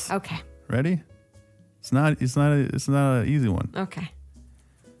 Yes. Okay. Ready? It's not an easy one. Okay.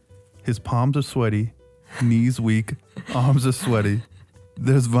 His palms are sweaty, knees weak, arms are sweaty.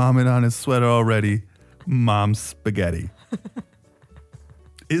 There's vomit on his sweater already. Mom's spaghetti.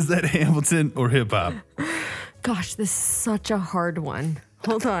 Is that Hamilton or hip hop? Gosh, this is such a hard one.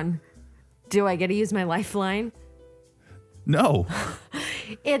 Hold on. Do I get to use my lifeline? No.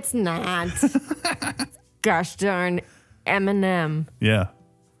 It's not. Gosh darn Eminem. Yeah.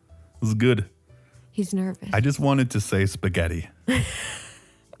 It was good. He's nervous. I just wanted to say spaghetti.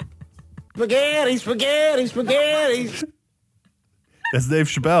 Spaghetti, spaghetti, spaghetti. That's Dave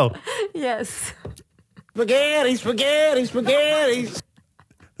Chappelle. Yes. Spaghetti, spaghetti, spaghetti.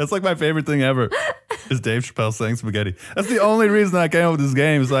 That's like my favorite thing ever. Is Dave Chappelle saying spaghetti. That's the only reason I came up with this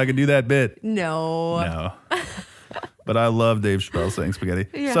game, so I could do that bit. No. No. But I love Dave Chappelle saying spaghetti.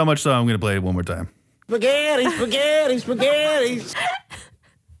 Yeah. So much so I'm going to play it one more time. Spaghetti, spaghetti, spaghetti.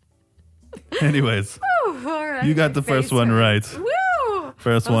 Anyways, All right. you got the first one right. Woo!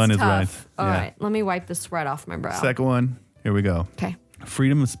 First That was one is tough. right. All Yeah. right. Let me wipe the sweat off my brow. Second one, here we go. Okay.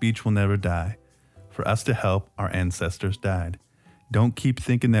 Freedom of speech will never die. For us to help, our ancestors died. Don't keep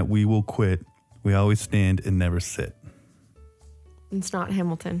thinking that we will quit. We always stand and never sit. It's not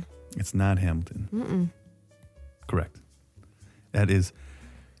Hamilton. It's not Hamilton. Correct. That is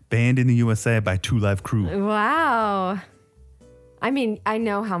Banned in the USA by Two Live Crew. Wow. I mean, I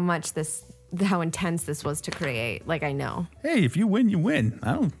know how intense this was to create. Like, I know. Hey, if you win, you win.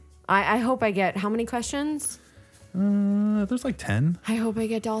 I hope I get how many questions? There's like 10. I hope I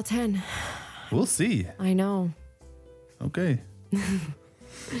get all 10. We'll see. I know. Okay.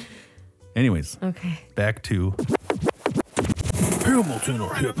 Anyways, Okay. back to Hamilton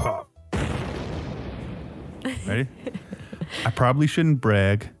or hip hop? ready? I probably shouldn't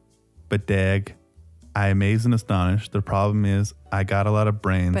brag, but dag, I amaze and astonish. The problem is I got a lot of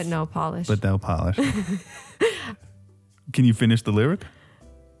brains, But no polish. but no polish. Can you finish the lyric?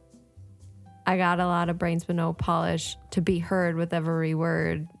 I got a lot of brains, but no polish. To be heard with every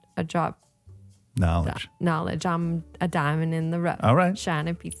word, a drop Knowledge. knowledge. I'm a diamond in the rough. All right.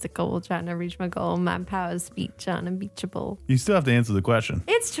 Shining piece of gold, trying to reach my goal. My power of speech unimpeachable. You still have to answer the question.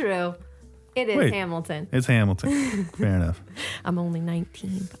 It's true. It is Wait. Hamilton. It's Hamilton. Fair enough. I'm only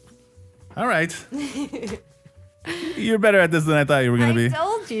 19. All right. You're better at this than I thought you were going to I be.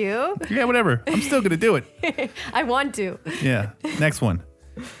 told you. Yeah, whatever. I'm still going to do it. I want to. Yeah. Next one.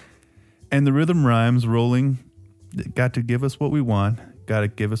 And the rhythm rhymes rolling. Got to give us what we want. Got to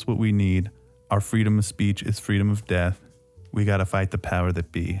give us what we need. Our freedom of speech is freedom of death. We got to fight the power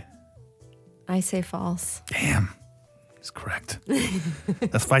that be. I say false. Damn. He's correct.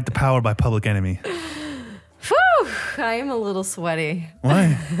 Let's fight the power by Public Enemy. I am a little sweaty.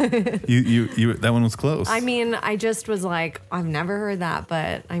 Why? you that one was close. I mean, I just was like, I've never heard that,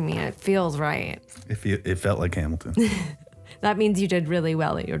 but I mean, it feels right. It felt like Hamilton. That means you did really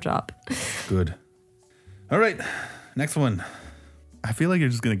well at your job. Good. All right, next one. I feel like you're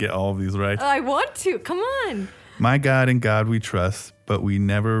just gonna get all of these right. I want to. Come on. My God, in God we trust, but we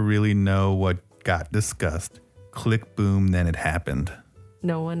never really know what got discussed. Click, boom, then it happened.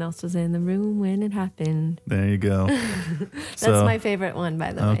 No one else was in the room when it happened. There you go. That's my favorite one,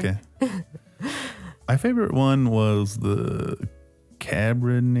 by the way. Okay. My favorite one was the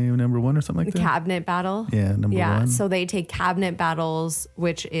Cabinet number 1 or something like The that. cabinet battle. Yeah, number 1. Yeah, so they take cabinet battles,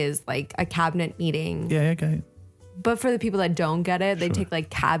 which is like a cabinet meeting. Yeah, okay. But for the people that don't get it, they take like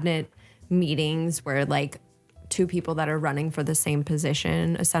cabinet meetings where like two people that are running for the same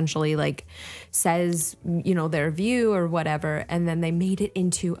position essentially like says, you know, their view or whatever, and then they made it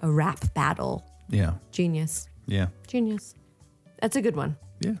into a rap battle. Yeah. Genius. Yeah. Genius. That's a good one.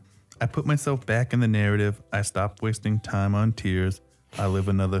 Yeah. I put myself back in the narrative. I stopped wasting time on tears. I live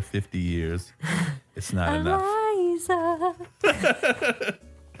another 50 years. It's not enough. Eliza.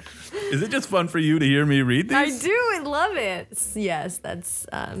 Is it just fun for you to hear me read these? I do. I love it. Yes, that's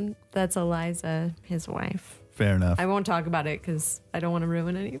Eliza, his wife. Fair enough. I won't talk about it because I don't want to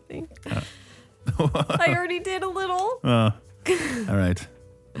ruin anything. I already did a little. All right.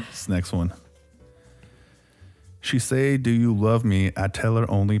 This next one. She say, do you love me? I tell her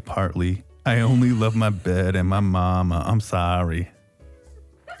only partly. I only love my bed and my mama. I'm sorry.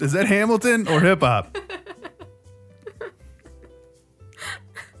 Is that Hamilton or hip hop?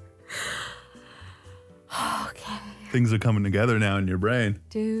 Okay. Things are coming together now in your brain.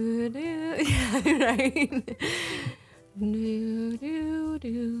 Do do. Yeah, right. Do, do, do,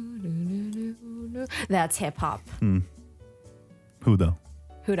 do, do, do. That's hip hop. Who though?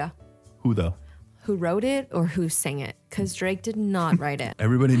 Huda. Who though? Who wrote it or who sang it? Because Drake did not write it.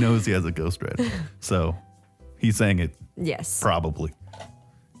 Everybody knows he has a ghostwriter. So he sang it Yes. probably.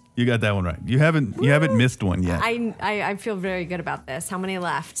 You got that one right. You haven't missed one yet. I feel very good about this. How many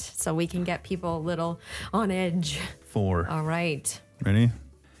left? So we can get people a little on edge. 4. All right. Ready?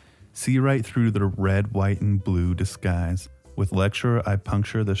 See right through the red, white, and blue disguise. With lecture, I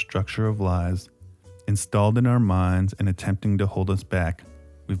puncture the structure of lies. Installed in our minds and attempting to hold us back.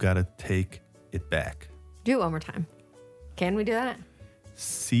 We've got to take it back. Do it one more time. Can we do that?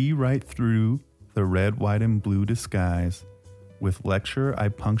 See right through the red, white, and blue disguise. With lecture, I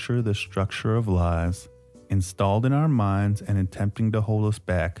puncture the structure of lies. Installed in our minds and attempting to hold us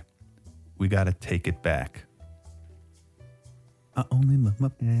back. We got to take it back. I only love my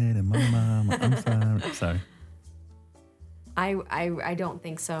dad and my mama. I'm sorry. I don't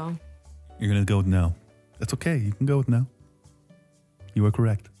think so. You're going to go with no. That's okay. You can go with no. You are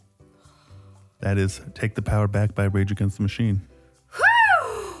correct. That is Take the Power Back by Rage Against the Machine.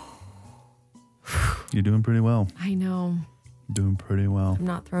 You're doing pretty well. I know. Doing pretty well. I'm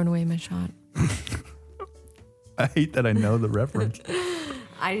not throwing away my shot. I hate that I know the reference.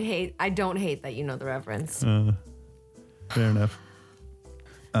 I don't hate that you know the reference. Fair enough.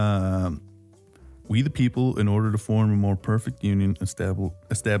 We the people, in order to form a more perfect union,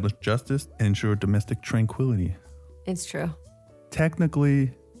 establish justice and ensure domestic tranquility. It's true.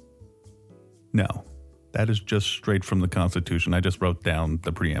 Technically, no. That is just straight from the Constitution. I just wrote down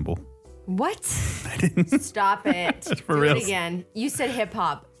the preamble. What? I didn't. Stop it. For Do real. it again. You said hip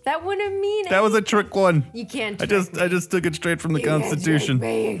hop. That wouldn't mean That was a trick one. You can't I just took it straight from the Constitution.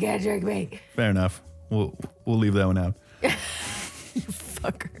 You can't trick me. Fair enough. We'll leave that one out. You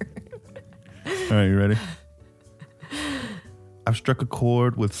fucker. All right, you ready? I've struck a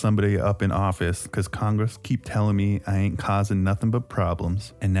chord with somebody up in office because Congress keep telling me I ain't causing nothing but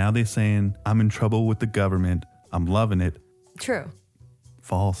problems. And now they saying I'm in trouble with the government. I'm loving it. True.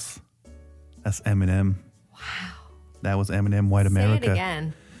 False. That's Eminem. Wow. That was Eminem, White America. Say it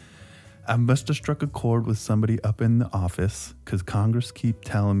again. I must have struck a chord with somebody up in the office because Congress keep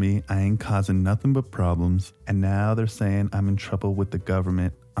telling me I ain't causing nothing but problems. And now they're saying I'm in trouble with the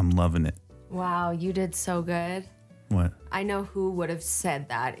government. I'm loving it. Wow, you did so good. What? I know who would have said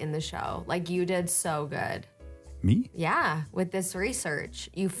that in the show. Like, you did so good. Me? Yeah, with this research.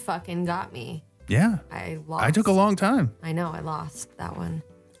 You fucking got me. Yeah. I lost. I took a long time. I know, I lost that one.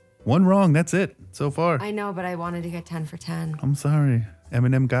 One wrong. That's it so far. I know, but I wanted to get 10 for 10. I'm sorry.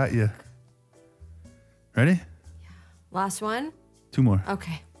 Eminem got you. Ready? Last one? 2 more.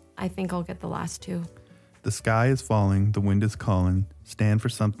 Okay. I think I'll get the last 2. The sky is falling. The wind is calling. Stand for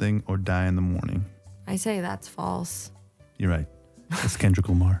something or die in the morning. I say that's false. You're right. It's Kendrick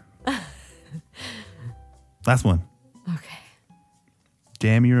Lamar. Last one. Okay.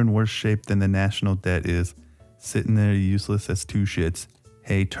 Damn, you're in worse shape than the national debt is. sitting there useless as two shits.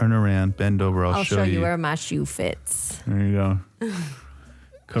 Hey, turn around, bend over, I'll show you. where my shoe fits. There you go.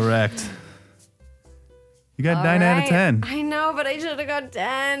 Correct. You got All 9 out of right. 10. I know, but I should have got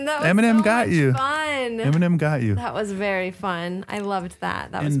 10. That was Eminem so got much you. fun. Eminem got you. That was very fun. I loved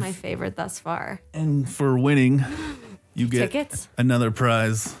that. That was And- my favorite thus far. And for winning, you get Tickets? another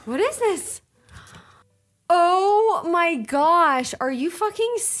prize. What is this? Oh my gosh. Are you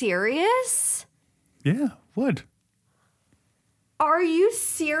fucking serious? Yeah, what? Are you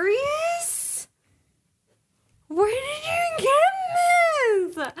serious? Where did you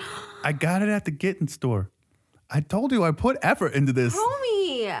get this? I got it at the Gittin store. I told you I put effort into this.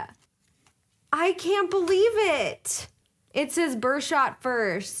 Homie, I can't believe it. It says Burr Shot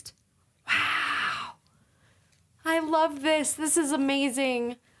first. Wow. I love this. This is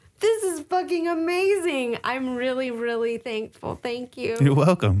amazing. This is fucking amazing. I'm really, really thankful. Thank you. You're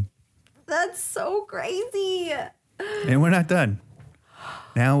welcome. That's so crazy. And we're not done.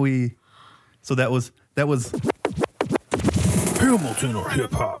 So that was Hamilton or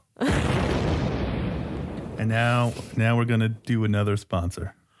hip hop. And now we're gonna do another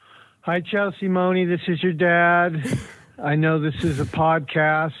sponsor. Hi, Chelsea Money. This is your dad. I know this is a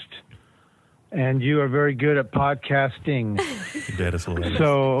podcast, and you are very good at podcasting. Your dad is hilarious.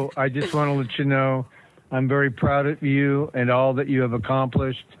 So I just want to let you know I'm very proud of you and all that you have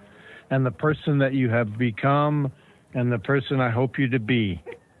accomplished and the person that you have become and the person I hope you to be.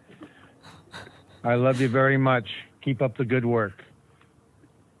 I love you very much. Keep up the good work.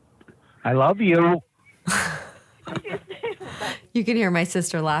 I love you. You can hear my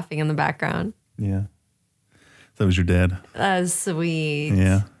sister laughing in the background. Yeah. That was your dad. That was sweet.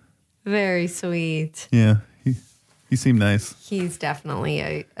 Yeah. Very sweet. Yeah. He seemed nice. He's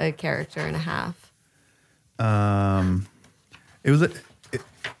definitely a character and a half.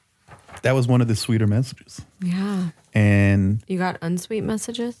 That was one of the sweeter messages. Yeah. And You got unsweet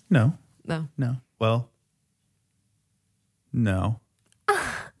messages? no. No. Well, no.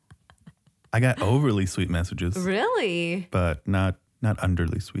 I got overly sweet messages, Really? but not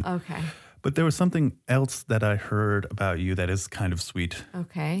underly sweet. Okay. But there was something else that I heard about you that is kind of sweet,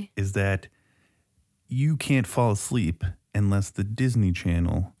 Okay. is that you can't fall asleep unless the Disney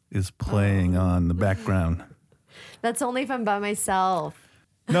Channel is playing on the background. That's only if I'm by myself.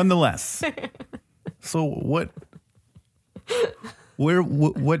 Nonetheless. So what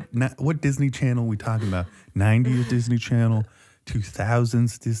Disney Channel are we talking about? 90s Disney Channel,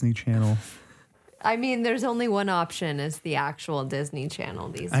 2000s Disney Channel? I mean, there's only one option is the actual Disney Channel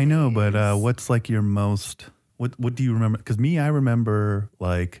these I know, days. but what's like your most, what do you remember? Because I remember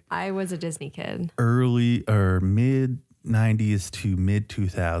like I was a Disney kid. early or mid 90s to mid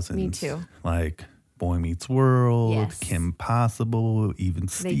 2000s. Me too. Like Boy Meets World, Yes. Kim Possible, Even They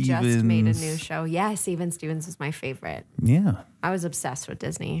Stevens. just made a new show. Yes, Even Stevens is my favorite. Yeah. I was obsessed with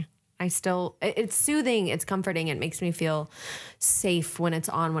Disney. It's soothing, it's comforting, it makes me feel safe when it's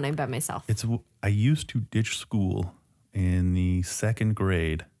on when I'm by myself. I used to ditch school in the second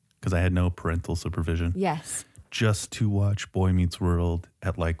grade because I had no parental supervision. Yes. Just to watch Boy Meets World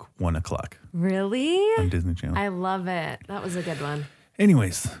at like 1 o'clock Really? on Disney Channel. I love it. That was a good one.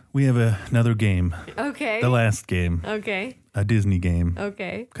 Anyways, we have another game. Okay. The last game. Okay. A Disney game.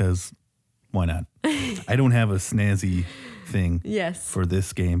 Okay. Because why not? I don't have a snazzy thing Yes. for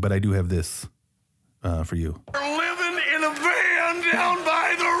this game, but I do have this for you. We're living in a van down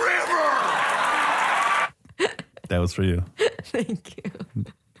by the river. That was for you. Thank you.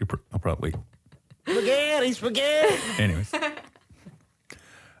 I'll probably. Spaghetti. Anyways.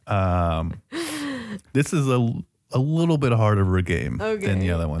 This is a little bit harder of a game than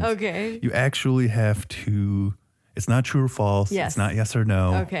the other ones. Okay. You actually have to, it's not true or false. Yes. It's not yes or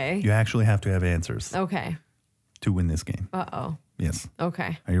no. Okay. You actually have to have answers Okay. to win this game. Uh-oh. Yes.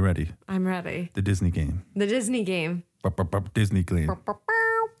 Okay. Are you ready? I'm ready. The Disney game. The Disney game. Disney game.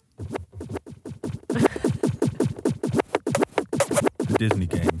 The Disney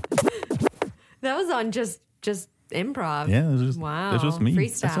game. That was on just improv. Yeah, that's just me.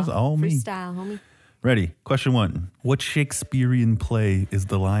 Freestyle. That's just all me. Freestyle, homie. Ready? Question 1. What Shakespearean play is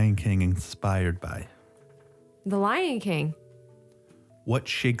The Lion King inspired by? The Lion King. What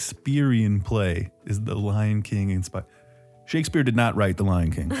Shakespearean play is The Lion King inspired? Shakespeare did not write The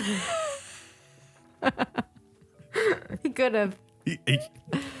Lion King. He could have.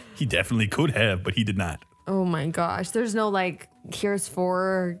 He definitely could have, but he did not. Oh my gosh. There's no here's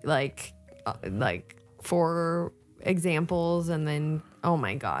four four examples and then oh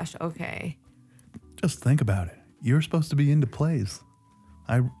my gosh. Okay. Just think about it. You're supposed to be into plays.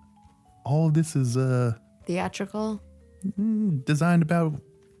 All of this is Theatrical. designed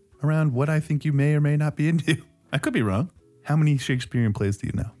around what I think you may or may not be into. I could be wrong. How many Shakespearean plays do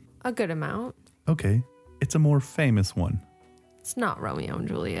you know? A good amount. Okay. It's a more famous one, It's not Romeo and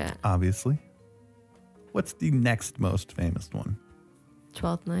Juliet. obviously. What's the next most famous one?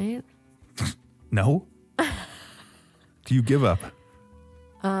 12th Night. No? Do you give up?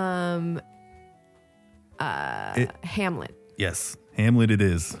 Hamlet. Yes. Hamlet it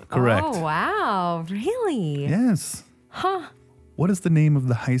is. Correct. Oh, wow. Really? Yes. Huh. What is the name of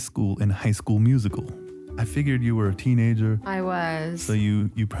the high school in High School Musical? I figured you were a teenager, I was. so you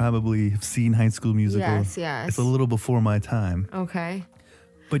probably have seen High School Musical. Yes, yes. It's a little before my time, Okay.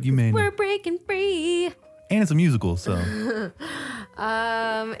 but you may know. We're breaking free. And it's a musical, so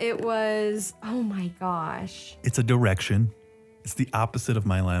It was, oh my gosh. it's a direction. It's the opposite of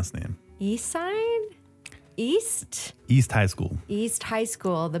my last name. East Side? East? East High School. East High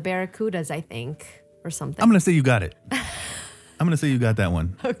School, the Barracudas, I think, or something. I'm going to say you got it. I'm going to say you got that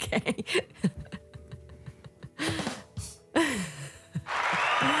one. Okay.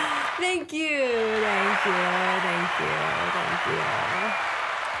 Thank you. Thank you. Thank you. Thank you.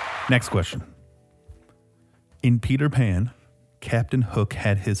 Next question. In Peter Pan, Captain Hook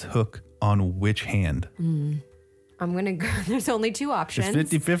had his hook on which hand? I'm going to go. There's only two options.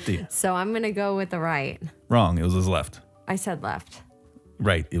 It's 50-50. So I'm going to go with the right. Wrong. It was his left. I said left.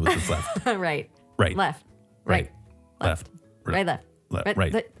 Right. It was his left. Right. Right. Left. Right. Left. Right, left. Left.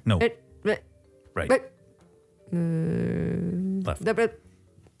 Right. No. Right. Right. Left.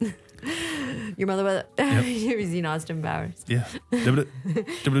 Your mother was. Yep. You've seen Austin Powers. Yeah. Your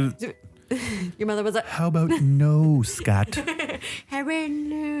mother was. How about no, Scott?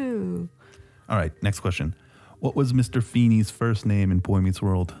 Hello. All right. Next question. What was Mr. Feeney's first name in Boy Meets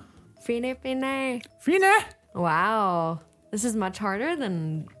World? Fine. Feena. Wow. This is much harder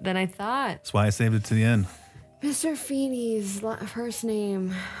than I thought. That's why I saved it to the end. Mr. Feeney's first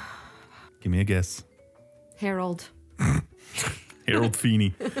name. Give me a guess. Harold. Harold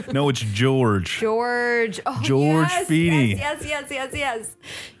Feeney. No, it's George. George. Oh, George yes, Feeney. Yes.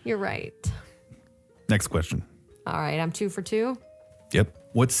 You're right. Next question. All right, I'm 2 for 2. Yep.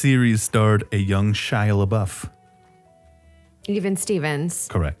 What series starred a young Shia LaBeouf? Even Stevens.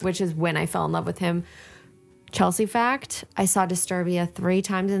 Correct. Which is when I fell in love with him. Chelsea fact, I saw Disturbia 3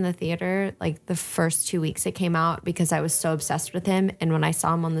 times in the theater, like the first 2 weeks it came out, because I was so obsessed with him. And when I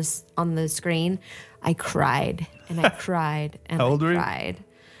saw him on the screen, I cried and I cried and How old I were you? cried.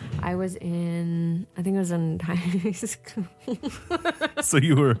 I was in high school. So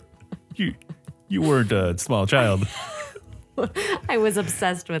you weren't a small child. I was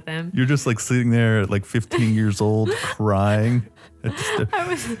obsessed with him. You're just like sitting there at like 15 years old crying.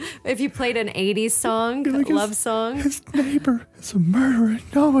 If you played an 80s song, like, love song. His neighbor is a murderer.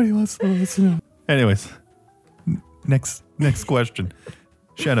 Nobody wants to listen to him. Anyways, next question.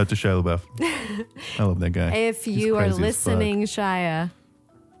 Shout out to Shia LaBeouf. I love that guy. If He's you are crazy as fuck. listening, Shia,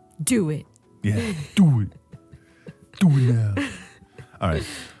 do it. Yeah, do it. Do it now. All right.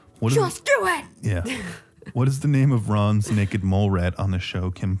 Just do it. Yeah. What is the name of Ron's naked mole rat on the show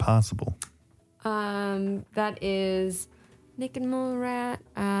Kim Possible? That is Nick and Mole Rat.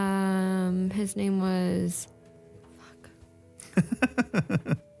 His name was.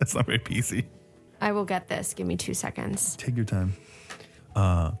 That's not very PC. I will get this. Give me 2 seconds. Take your time.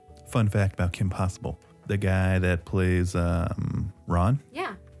 Fun fact about Kim Possible. The guy that plays Ron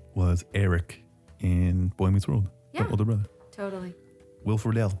Yeah, was Eric in Boy Meets World. Yeah. The older brother. totally. Will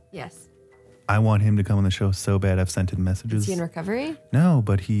Friedle. Yes. I want him to come on the show so bad I've sent him messages. Is he in recovery? No,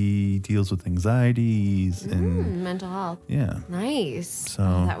 but he deals with anxieties and Mental health. yeah. Nice. So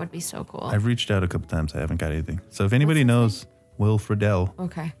Oh, that would be so cool. I've reached out a couple times. I haven't got anything. So if anybody knows Will Friedle,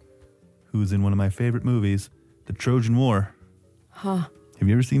 Okay. who's in one of my favorite movies, The Trojan War. Huh. Have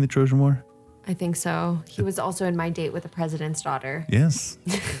you ever seen The Trojan War? I think so. He was also in My Date with the President's Daughter. Yes.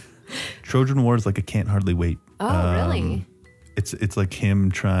 Trojan War is like a Can't Hardly Wait. Oh, really? It's like him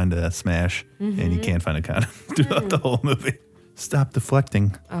trying to smash and he can't find a condom throughout the whole movie. Stop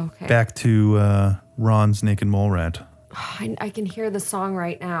deflecting. Okay. Back to Ron's naked mole rat. I can hear the song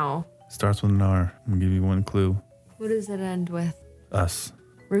right now. Starts with an R. I'm gonna give you one clue. What does it end with? Us.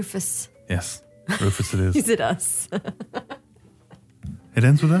 Rufus. Yes. Rufus it is. Is it us? It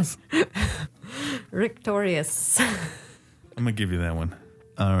ends with us. Victorious. I'm gonna give you that one.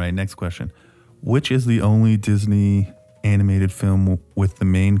 All right, next question. Which is the only Disney animated film with the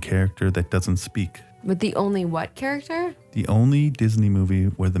main character that doesn't speak? With the only what character? The only Disney movie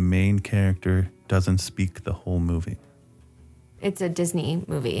where the main character doesn't speak the whole movie. It's a Disney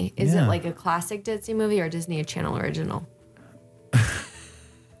movie. Is Yeah. it like a classic Disney movie or Disney Channel original?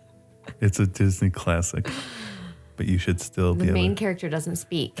 It's a Disney classic, but you should still be The able main to, character doesn't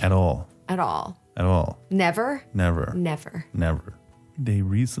speak at all. at all. at all. Never? Never. Never. Never. They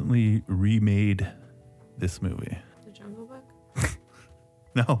recently remade this movie. The Jungle Book?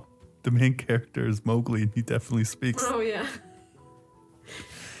 No, the main character is Mowgli, and he definitely speaks. Oh, yeah.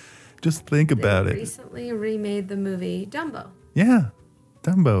 Just think about They it. recently remade the movie Dumbo. Yeah,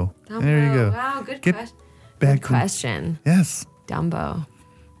 Dumbo. There you go. Wow, good Get question. back Good question. Yes. Dumbo.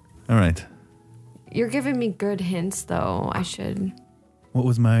 All right. You're giving me good hints, though. I should. What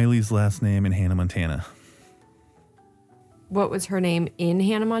was Miley's last name in Hannah Montana? What was her name in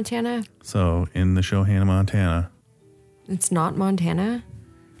Hannah Montana? So in the show Hannah Montana, It's not Montana.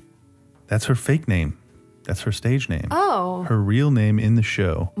 that's her fake name. That's her stage name. Oh. Her real name in the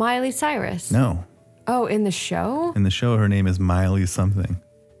show. Miley Cyrus. No. Oh, in the show? In the show, her name is Miley something.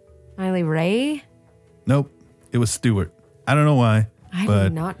 Miley Ray? Nope. It was Stewart. I don't know why, I but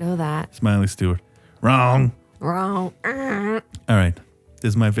did not know that. it's Miley Stewart. Wrong. Wrong. All right. This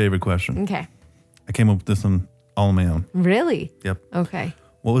is my favorite question. Okay. I came up with this one all on my own. Really? Yep. Okay.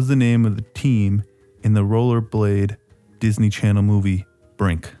 What was the name of the team in the Rollerblade Disney Channel movie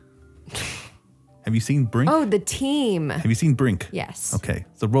Brink? Have you seen Brink? Oh, the team. Have you seen Brink? Yes. Okay.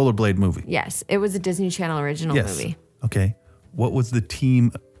 It's a rollerblade movie. Yes. It was a Disney Channel original Yes. movie. Okay. What was the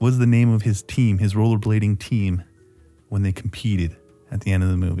team? What was the name of his team, his rollerblading team, when they competed at the end of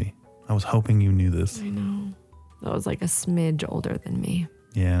the movie? I was hoping you knew this. I know. That was like a smidge older than me.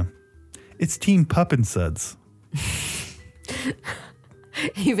 Yeah. It's Team Pup and Suds.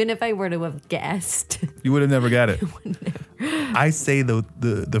 Even if I were to have guessed. You would have never got it. I say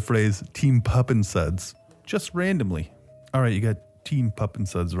the phrase Team Pup and Suds just randomly. All right, you got Team Pup and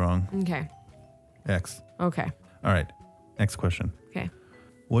Suds wrong. Okay. X. Okay. All right. Next question. Okay.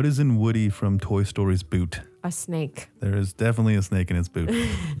 What is in Woody from Toy Story's boot? A snake. There is definitely a snake in his boot.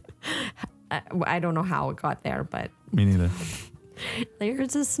 I don't know how it got there, but Me neither.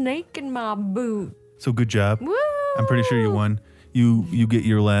 there's a snake in my boot. So good job. Woo! I'm pretty sure you won. You get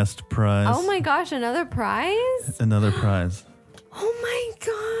your last prize. Oh my gosh, another prize? Another prize. Oh my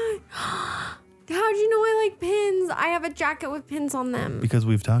god. How'd you know I like pins? I have a jacket with pins on them. Because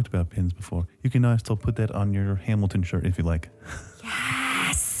we've talked about pins before. You can now still put that on your Hamilton shirt if you like.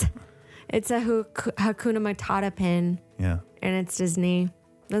 Yes. It's a Hakuna Matata pin. Yeah. And it's Disney.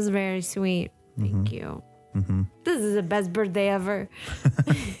 That's very sweet. Thank you. Mm-hmm. This is the best birthday ever.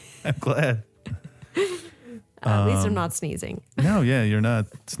 I'm glad. At least I'm not sneezing. No, yeah, you're not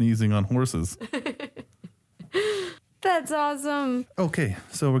sneezing on horses. That's awesome. Okay,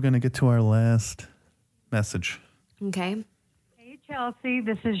 so we're going to get to our last message. Okay. Hey, Chelsea,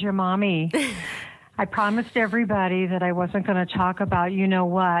 this is your mommy. I promised everybody that I wasn't going to talk about you know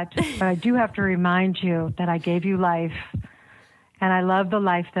what, but I do have to remind you that I gave you life, and I love the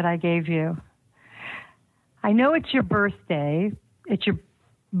life that I gave you. I know it's your birthday,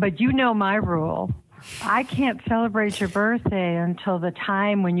 but you know my rule. I can't celebrate your birthday until the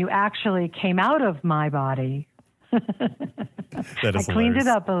time when you actually came out of my body. That is I cleaned hilarious. it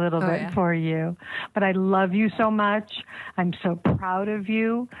up a little bit yeah. for you, but I love you so much. I'm so proud of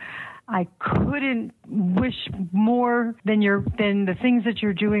you. I couldn't wish more than the things that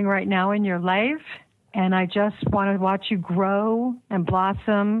you're doing right now in your life, and I just want to watch you grow and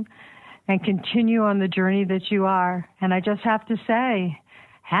blossom and continue on the journey that you are. And I just have to say,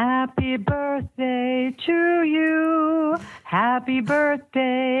 happy birthday to you. Happy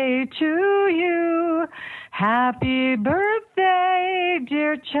birthday to you. Happy birthday,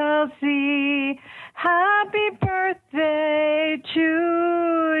 dear Chelsea. Happy birthday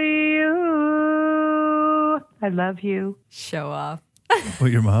to you. I love you. Show off.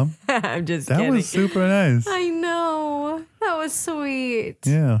 What, your mom? I'm just That kidding. was super nice. I know. That was sweet.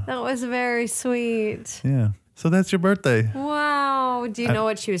 Yeah. That was very sweet. Yeah. So that's your birthday. Wow. Do you know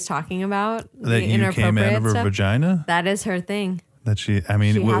what she was talking about? That The you came out of her stuff? vagina? That is her thing. That she She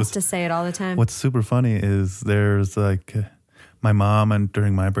has was, to say it all the time. what's super funny is there's like my mom and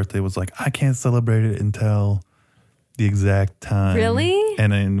during my birthday was like, I can't celebrate it until the exact time. Really?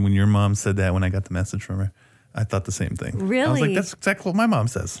 And then when your mom said that, when I got the message from her, I thought the same thing. I was Really? like, that's exactly what my mom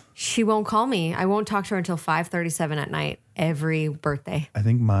says. She won't call me. I won't talk to her until 5:37 at night every birthday. I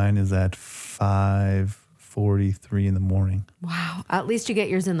think mine is at 5:43 in the morning. Wow. At least you get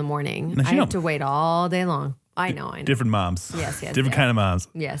yours in the morning. No, I she have don't. to wait all day long. I know. Different moms. Yes, Different yes. kind of moms.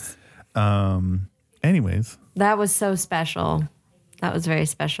 Yes. Anyways, That was so special. That was very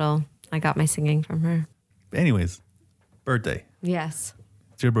special. I got my singing from her. birthday. Yes.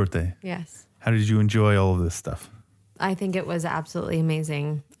 It's your birthday. Yes. How did you enjoy all of this stuff? I think it was absolutely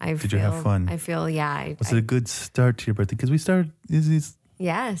amazing. Did you have fun? I feel, yeah. Was it a good start to your birthday? Because we started,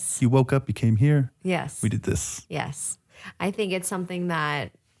 Yes. you woke up, you came here, Yes. we did this. Yes. I think it's something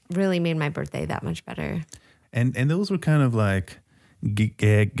that really made my birthday that much better. And those were kind of like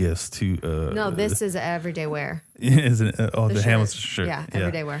gag gifts to. No, this is everyday wear. Isn't it? Oh, the shirt. Hamilton shirt. Yeah,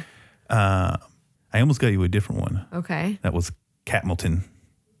 everyday wear. I almost got you a different one. Okay. That was Catmilton.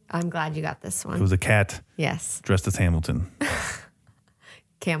 I'm glad you got this one. It was a cat. Yes. Dressed as Hamilton.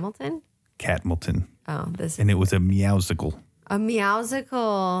 Camilton? Catmilton. Oh, this. And it was a meowsicle. A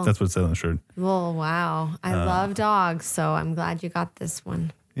meowsicle. That's what it said on the shirt. Well, wow. I love dogs, so I'm glad you got this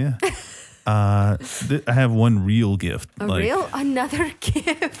one. Yeah. I have one real gift. Another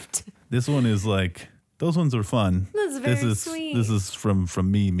gift. This one is like, those ones are fun. That's very sweet. This is from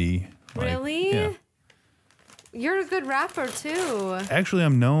me. Like, Really? Yeah. You're a good rapper too. Actually,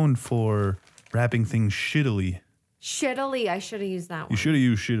 I'm known for rapping things shittily. Shittily. I should have used that You one. should have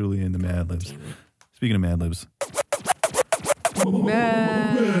used shittily in the Mad Libs. Speaking of Mad Libs.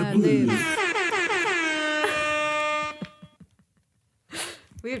 Mad Libs.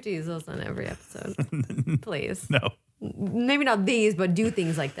 We have to use those on every episode. Please. No. Maybe not these, but do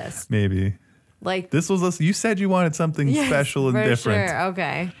things like this. Maybe. Like This was you said you wanted something special and for different. Sure.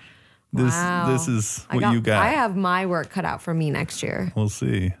 Okay. This Wow. this is what you got. I have my work cut out for me next year. We'll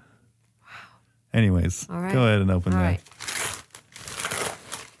see. Wow. Anyways, All right. go ahead and open All that. right.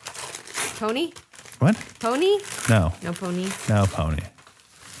 Pony? What? Pony? No. No pony. No pony.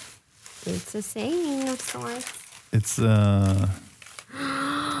 It's a saying of sorts. It's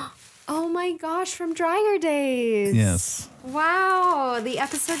Oh my gosh, from Dryer Days. yes. Wow, the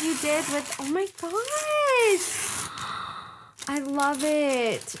episode you did with, oh my gosh. I love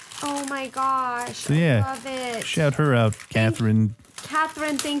it. Oh my gosh. So yeah. I love it. Shout her out, Catherine.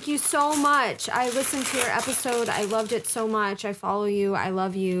 Catherine, thank you so much. I listened to your episode. I loved it so much. I follow you. I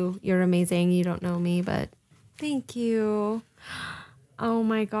love you. You're amazing. You don't know me, but thank you. Oh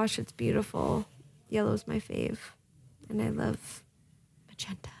my gosh, it's beautiful. Yellow's my fave. And I love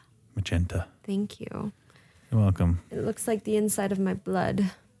magenta. Magenta. Thank you. You're welcome. It looks like the inside of my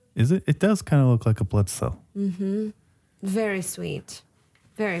blood. Is it? It does kind of look like a blood cell. Mm-hmm. Very sweet.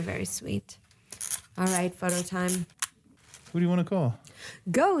 Very, very sweet. All right, photo time. Who do you want to call?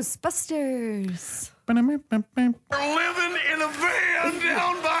 Ghostbusters. We're living in a van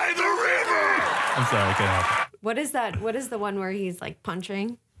down by the river. I'm sorry, I can't help it. What is that? What is the one where he's like punching?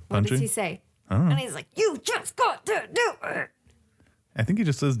 What Punching? does he say? I don't know. And he's like, "You just got to do it." I think he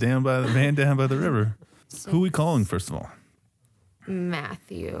just says down by the river. Who are we calling, first of all?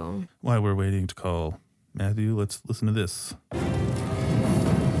 Matthew. While we're waiting to call Matthew, let's listen to this.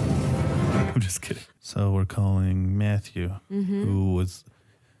 I'm just kidding. So we're calling Matthew, who was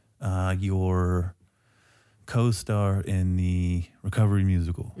your co-star in the Recovery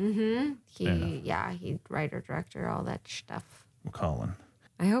musical. Mm-hmm. He writer, director, all that stuff. We're calling.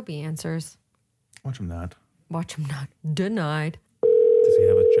 I hope he answers. Watch him not. Watch him not. Denied. Does he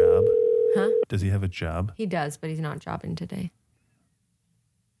have a job? Huh? Does he have a job? He does, but he's not jobbing today.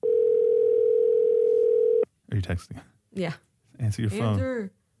 Are you texting? Yeah. Answer your phone.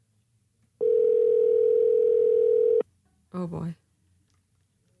 Answer. Oh boy.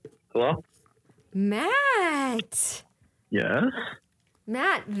 Hello? Matt. Yes?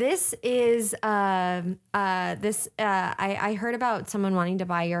 Matt, this is I heard about someone wanting to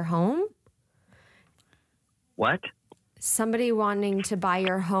buy your home. What? Somebody wanting to buy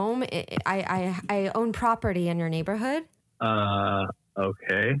your home. I own property in your neighborhood.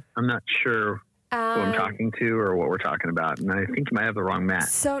 Okay. I'm not sure who I'm talking to or what we're talking about. And I think you might have the wrong Matt.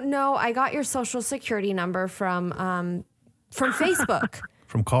 So no, I got your social security number from Facebook.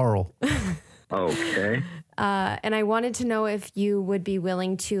 From Carl. Okay. And I wanted to know if you would be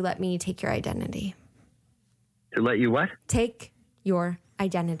willing to let me take your identity. To let you what? Take your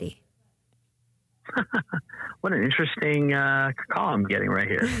identity. What an interesting call I'm getting right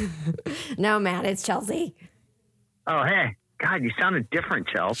here. No, Matt, it's Chelsea. Oh, hey. God, you sounded different,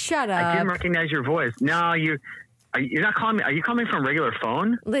 Chelsea. Shut up. I didn't recognize your voice. No, you're not calling me. Are you calling from regular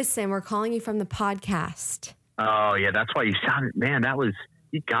phone? Listen, we're calling you from the podcast. Oh, yeah, that's why you sounded, man,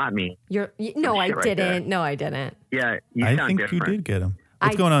 you got me. No, I right didn't. there. No, I didn't. Yeah, I sound think different. you did get him.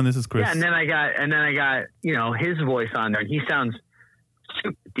 What's going on? This is Chris. Yeah, and then I got, his voice on there. He sounds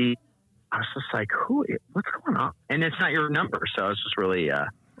super deep. I was just like, what's going on? And it's not your number, so I was just really, all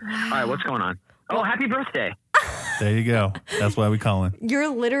right, what's going on? Oh, happy birthday. There you go. That's why we call him. You're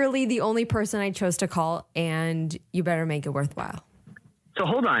literally the only person I chose to call, and you better make it worthwhile. So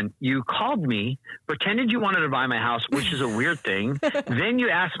hold on. You called me, pretended you wanted to buy my house, which is a weird thing. Then you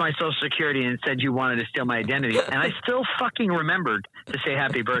asked my social security and said you wanted to steal my identity. And I still fucking remembered to say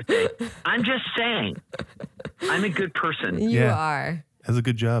happy birthday. I'm just saying. I'm a good person. You are. That's a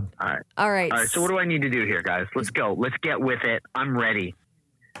good job. All right. All right. All right. So what do I need to do here, guys? Let's go. Let's get with it. I'm ready.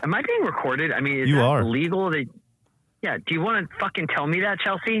 Am I being recorded? I mean, is You that are. legal? Yeah. Do you want to fucking tell me that,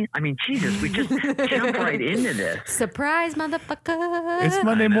 Chelsea? I mean, Jesus, we just jump right into this. Surprise, motherfucker. It's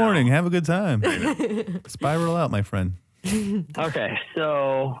Monday morning. Have a good time. Spiral out, my friend. Okay.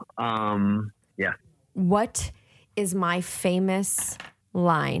 So, yeah. What is my famous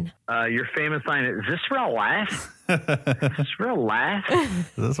line? Your famous line is this real life? Is this real life? Is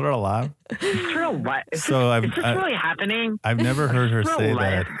this real live? Is this real life? Is So this really happening? I've never heard her Is this say real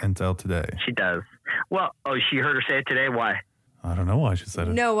that life? until today. She does. Well, she heard her say it today. Why? I don't know why she said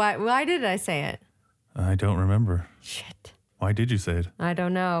it. No, why did I say it? I don't remember. Shit. Why did you say it? I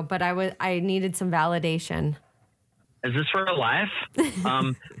don't know, but I needed some validation. Is this real life?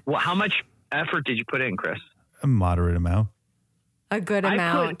 Well, how much effort did you put in, Chris? A moderate amount. A good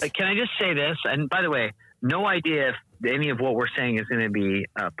amount. Can I just say this? And by the way, no idea if any of what we're saying is going to be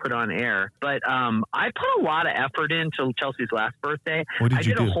put on air, but I put a lot of effort into Chelsea's last birthday. What did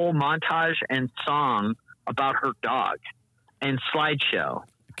you I did do? a whole montage and song about her dog and slideshow.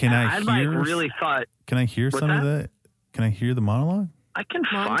 Can And I like hear? really thought. Can I hear What's some of that? Can I hear the monologue? I can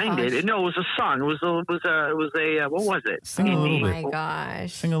find it. No, it was a song. It was a what was it? Sing a little Oh bit. my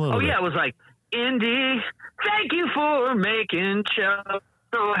gosh. Sing a little Oh bit. yeah, it was like, Indy, thank you for making Chuck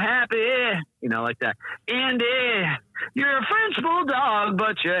so happy. You know, like that. Indy, you're a French bulldog,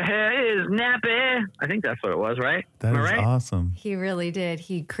 but your hair is nappy. I think that's what it was, right? That Am I is right? awesome. He really did.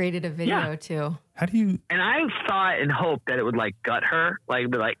 He created a video too. How do you? And I thought and hoped that it would like gut her, like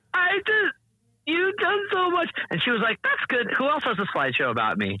be like, you've done so much. And she was like, that's good. Who else has a slideshow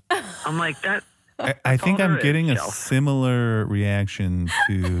about me? I'm like, that. I think all I'm there getting is, a Chelsea. similar reaction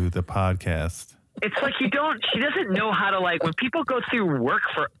to the podcast. It's like she doesn't know how to like, when people go through work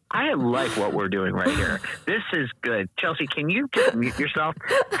I like what we're doing right here. This is good. Chelsea, can you just mute yourself?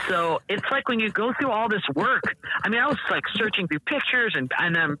 So it's like when you go through all this work, I mean, I was like searching through pictures and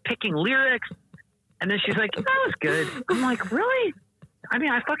I'm picking lyrics. And then she's like, that was good. I'm like, really? I mean,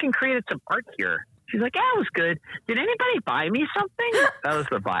 I fucking created some art here. She's like, yeah, it was good. Did anybody buy me something? That was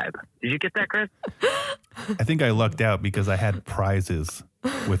the vibe. Did you get that, Chris? I think I lucked out because I had prizes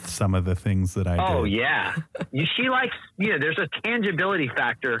with some of the things that I did. Oh, yeah. She likes, there's a tangibility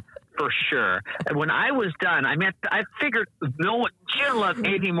factor for sure. And when I was done, I figured she didn't love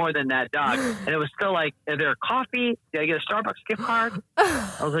anything more than that dog. And it was still like, is there a coffee? Did I get a Starbucks gift card?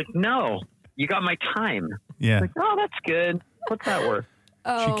 I was like, no, you got my time. Yeah. Like, oh, that's good. What's that worth?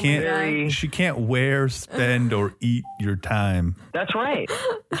 Oh, She can't wear, spend, or eat your time. That's right.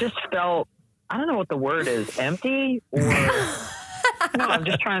 It just felt, I don't know what the word is, empty or... No, I'm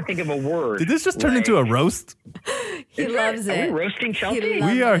just trying to think of a word. Did this just turn into a roast? He loves Are it. we roasting Chelsea?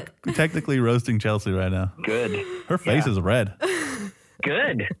 We are technically roasting Chelsea right now. Good. Her face is red.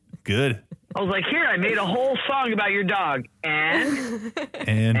 Good. Good. I was like, here, I made a whole song about your dog. And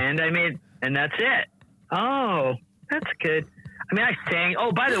that's it. Oh, that's good. I mean, I sang.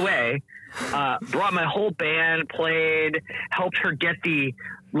 Oh, by the way, brought my whole band, played, helped her get the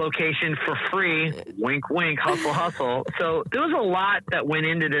location for free. Wink, wink, hustle, hustle. So there was a lot that went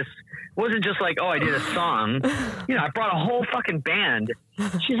into this. It wasn't just like, oh, I did a song. I brought a whole fucking band.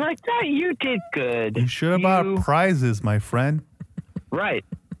 She's like, you did good. You should have bought prizes, my friend. Right.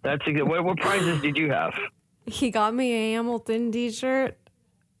 That's a good. What prizes did you have? He got me a Hamilton t-shirt.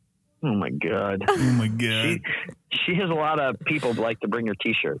 Oh my God. Oh my God. She has a lot of people like to bring her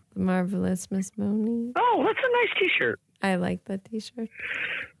t-shirt. Marvelous Miss Moni. Oh, that's a nice t-shirt. I like that t-shirt.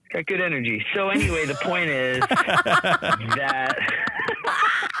 Got good energy. So anyway, the point is that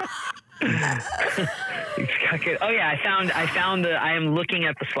it's got good. Oh yeah, I am looking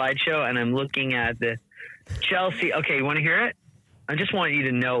at the slideshow and I'm looking at the Chelsea. Okay, you want to hear it? I just want you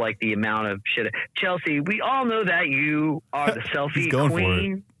to know like the amount of shit. Chelsea, we all know that you are the selfie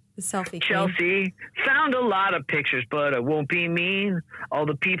queen. The selfie Chelsea, found a lot of pictures, but I won't be mean. All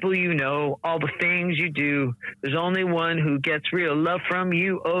the people you know, all the things you do. There's only one who gets real love from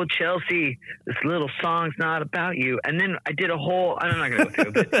you. Oh, Chelsea, this little song's not about you. And then I did a whole, I'm not going to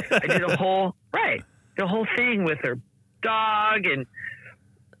go through it, but I did the whole thing with her dog and,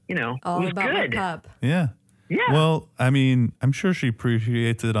 all it was about good. my pup. Yeah. Yeah. Well, I mean, I'm sure she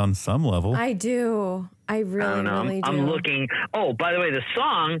appreciates it on some level. I do. I really, really do. I'm looking. Oh, by the way, the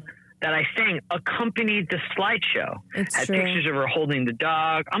song that I sang accompanied the slideshow. It's had true. pictures of her holding the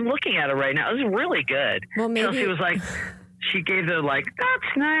dog. I'm looking at it right now. It was really good. Well, maybe Chelsea was like, she gave the like,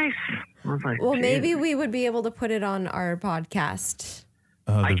 that's nice. I was like, well, "Geez." maybe we would be able to put it on our podcast.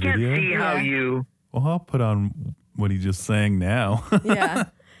 The I can't video? see how you. Well, I'll put on what he just sang now. Yeah.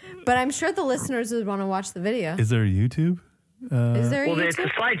 But I'm sure the listeners would want to watch the video. Is there a YouTube? Is there a Well, YouTube? it's a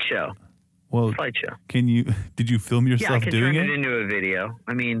slideshow. Well, slideshow. Did you film yourself I can doing turn it? it into a video.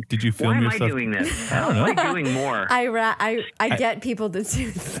 I mean, did you film why yourself? am I doing this? I don't know. Why am I doing more? I get people to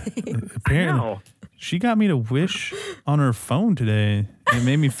do things. Apparently, she got me to wish on her phone today. It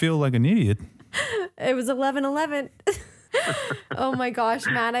made me feel like an idiot. It was 11:11. Oh my gosh,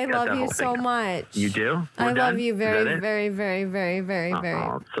 Matt, I love you so much. You do? I love you very, very, very, very, very, very.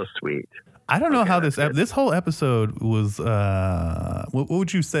 Oh, so sweet. I don't know how this whole episode was. What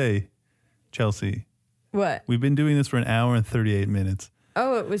would you say, Chelsea? What? We've been doing this for an hour and 38 minutes.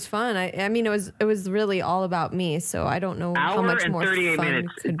 Oh, it was fun. I mean, it was really all about me. So I don't know how much more Hour and 38 fun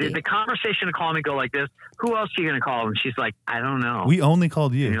minutes. could be. Did the conversation to call me go like this? Who else are you going to call? And she's like, I don't know. We only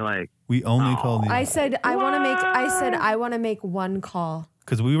called you. And you're like, we only called you. I said I want to make one call.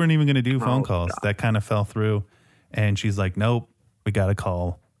 Because we weren't even going to do phone calls. God. That kind of fell through. And she's like, nope, we got to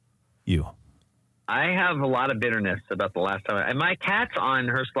call you. I have a lot of bitterness about the last time. And my cat's on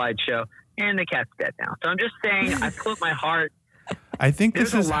her slideshow, and the cat's dead now. So I'm just saying, I put my heart. I think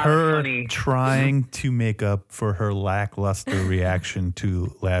this is her trying to make up for her lackluster reaction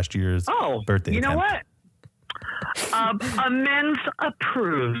to last year's birthday you know attempt. What? Amends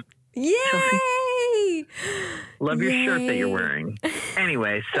approved. Yay! Love your shirt that you're wearing.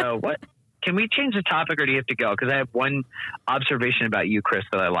 Anyway, so what? Can we change the topic, or do you have to go? Because I have one observation about you, Chris,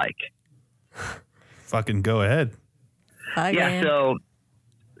 that I like. Fucking go ahead. Yeah,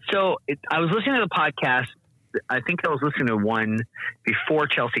 so I was listening to the podcast. I think I was listening to one before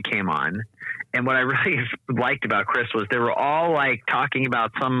Chelsea came on. And what I really liked about Chris was they were all like talking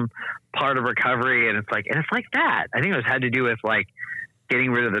about some part of recovery. And it's like that. I think it had to do with like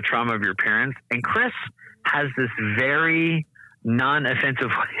getting rid of the trauma of your parents. And Chris has this very non-offensive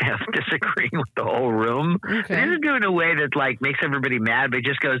way of disagreeing with the whole room. Okay. He doesn't do it in a way that like makes everybody mad, but he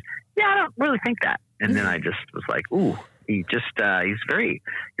just goes, yeah, I don't really think that. And then I just was like, ooh. You're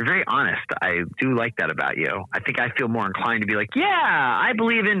very honest. I do like that about you. I think I feel more inclined to be like, yeah, I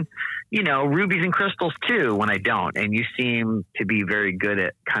believe in, rubies and crystals too, when I don't. And you seem to be very good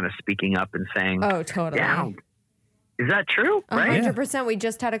at kind of speaking up and saying, oh, totally. Yeah, is that true? 100%. We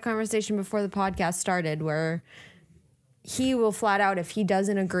just had a conversation before the podcast started where he will flat out, if he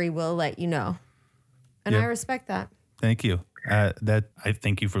doesn't agree, will let you know. And I respect that. Thank you. I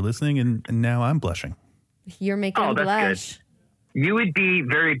thank you for listening. And now I'm blushing. You're making me blush. Good. You would be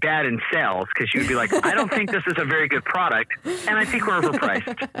very bad in sales because you would be like, I don't think this is a very good product, and I think we're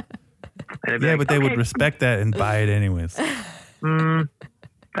overpriced. Yeah, but they would respect that and buy it anyways. That's an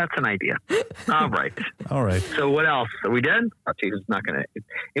idea. All right. All right. So what else? Are we done? Oh, geez, it's not going to.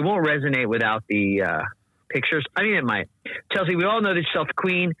 It won't resonate without the pictures. I mean, it might. Chelsea, we all know that you're self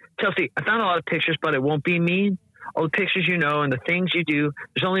queen. Chelsea, I found a lot of pictures, but it won't be me. All the pictures and the things you do.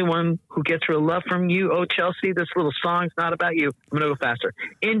 There's only one who gets real love from you. Oh, Chelsea, this little song's not about you. I'm going to go faster.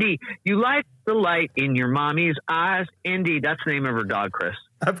 Indy, you light the light in your mommy's eyes. Indy, that's the name of her dog, Chris.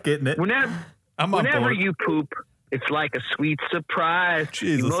 I'm getting it. Whenever you poop, it's like a sweet surprise.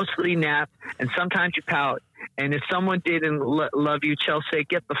 Jesus. You mostly nap, and sometimes you pout. And if someone didn't love you, Chelsea,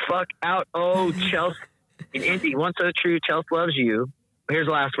 get the fuck out. Oh, Chelsea. And Indy, once so true, Chelsea loves you. Here's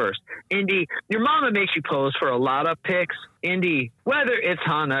the last verse. Indy, your mama makes you pose for a lot of pics. Indy, whether it's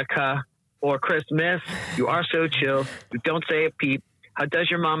Hanukkah or Christmas, you are so chill. You don't say a peep. How does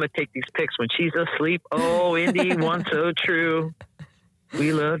your mama take these pics when she's asleep? Oh, Indy, one so true.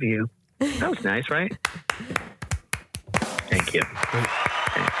 We love you. That was nice, right? Thank you. There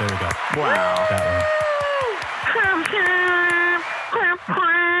we go. Wow. That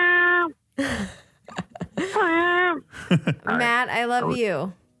Matt, I love you.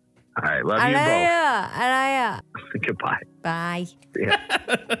 All right, love you both. Alaya. Goodbye. Bye. Yeah.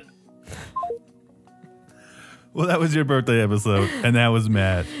 Well, that was your birthday episode, and that was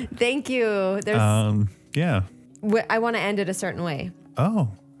Matt. Thank you. Yeah. I want to end it a certain way.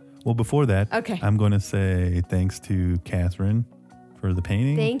 Oh. Well, before that, okay. I'm going to say thanks to Catherine for the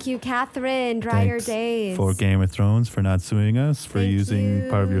painting. Thank you, Catherine. Dry Your Days. For Game of Thrones for not suing us for using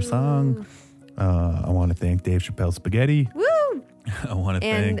part of your song. I want to thank Dave Chappelle Spaghetti. Woo! I want to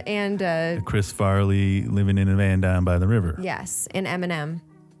thank and Chris Farley living in a van down by the river. Yes, and Eminem.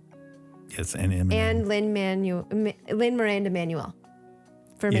 Yes, and Eminem. And Lin Miranda Manuel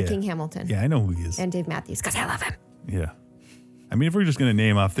for making Hamilton. Yeah, I know who he is. And Dave Matthews, because I love him. Yeah. I mean, if we're just going to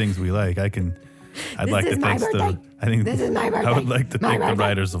name off things we like, I'd like to thank This is my birthday. I would like to thank the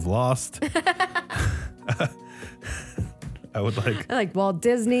writers of Lost. I like Walt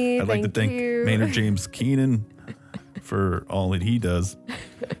Disney. I'd like to thank Maynard James Keenan for all that he does.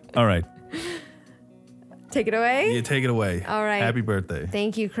 All right. Take it away? Yeah, take it away. All right. Happy birthday.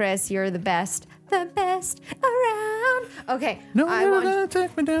 Thank you, Chris. You're the best. The best around. Okay. No, you're gonna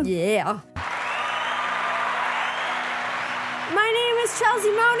take me down. Yeah. My name is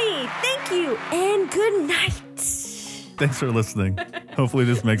Chelsea Money. Thank you and good night. Thanks for listening. Hopefully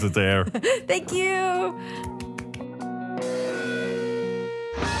this makes it to air. Thank you.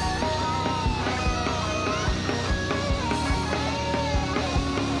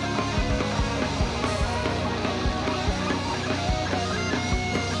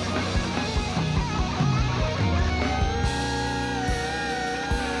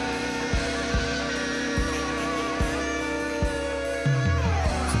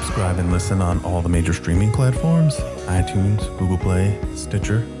 Subscribe and listen on all the major streaming platforms, iTunes, Google Play,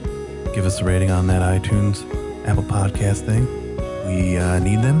 Stitcher. Give us a rating on that iTunes, Apple Podcast thing. We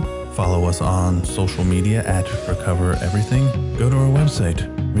need them. Follow us on social media at Recover Everything. Go to our website,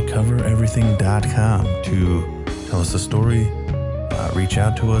 recovereverything.com, to tell us a story. Reach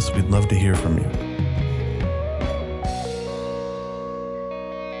out to us. We'd love to hear from you.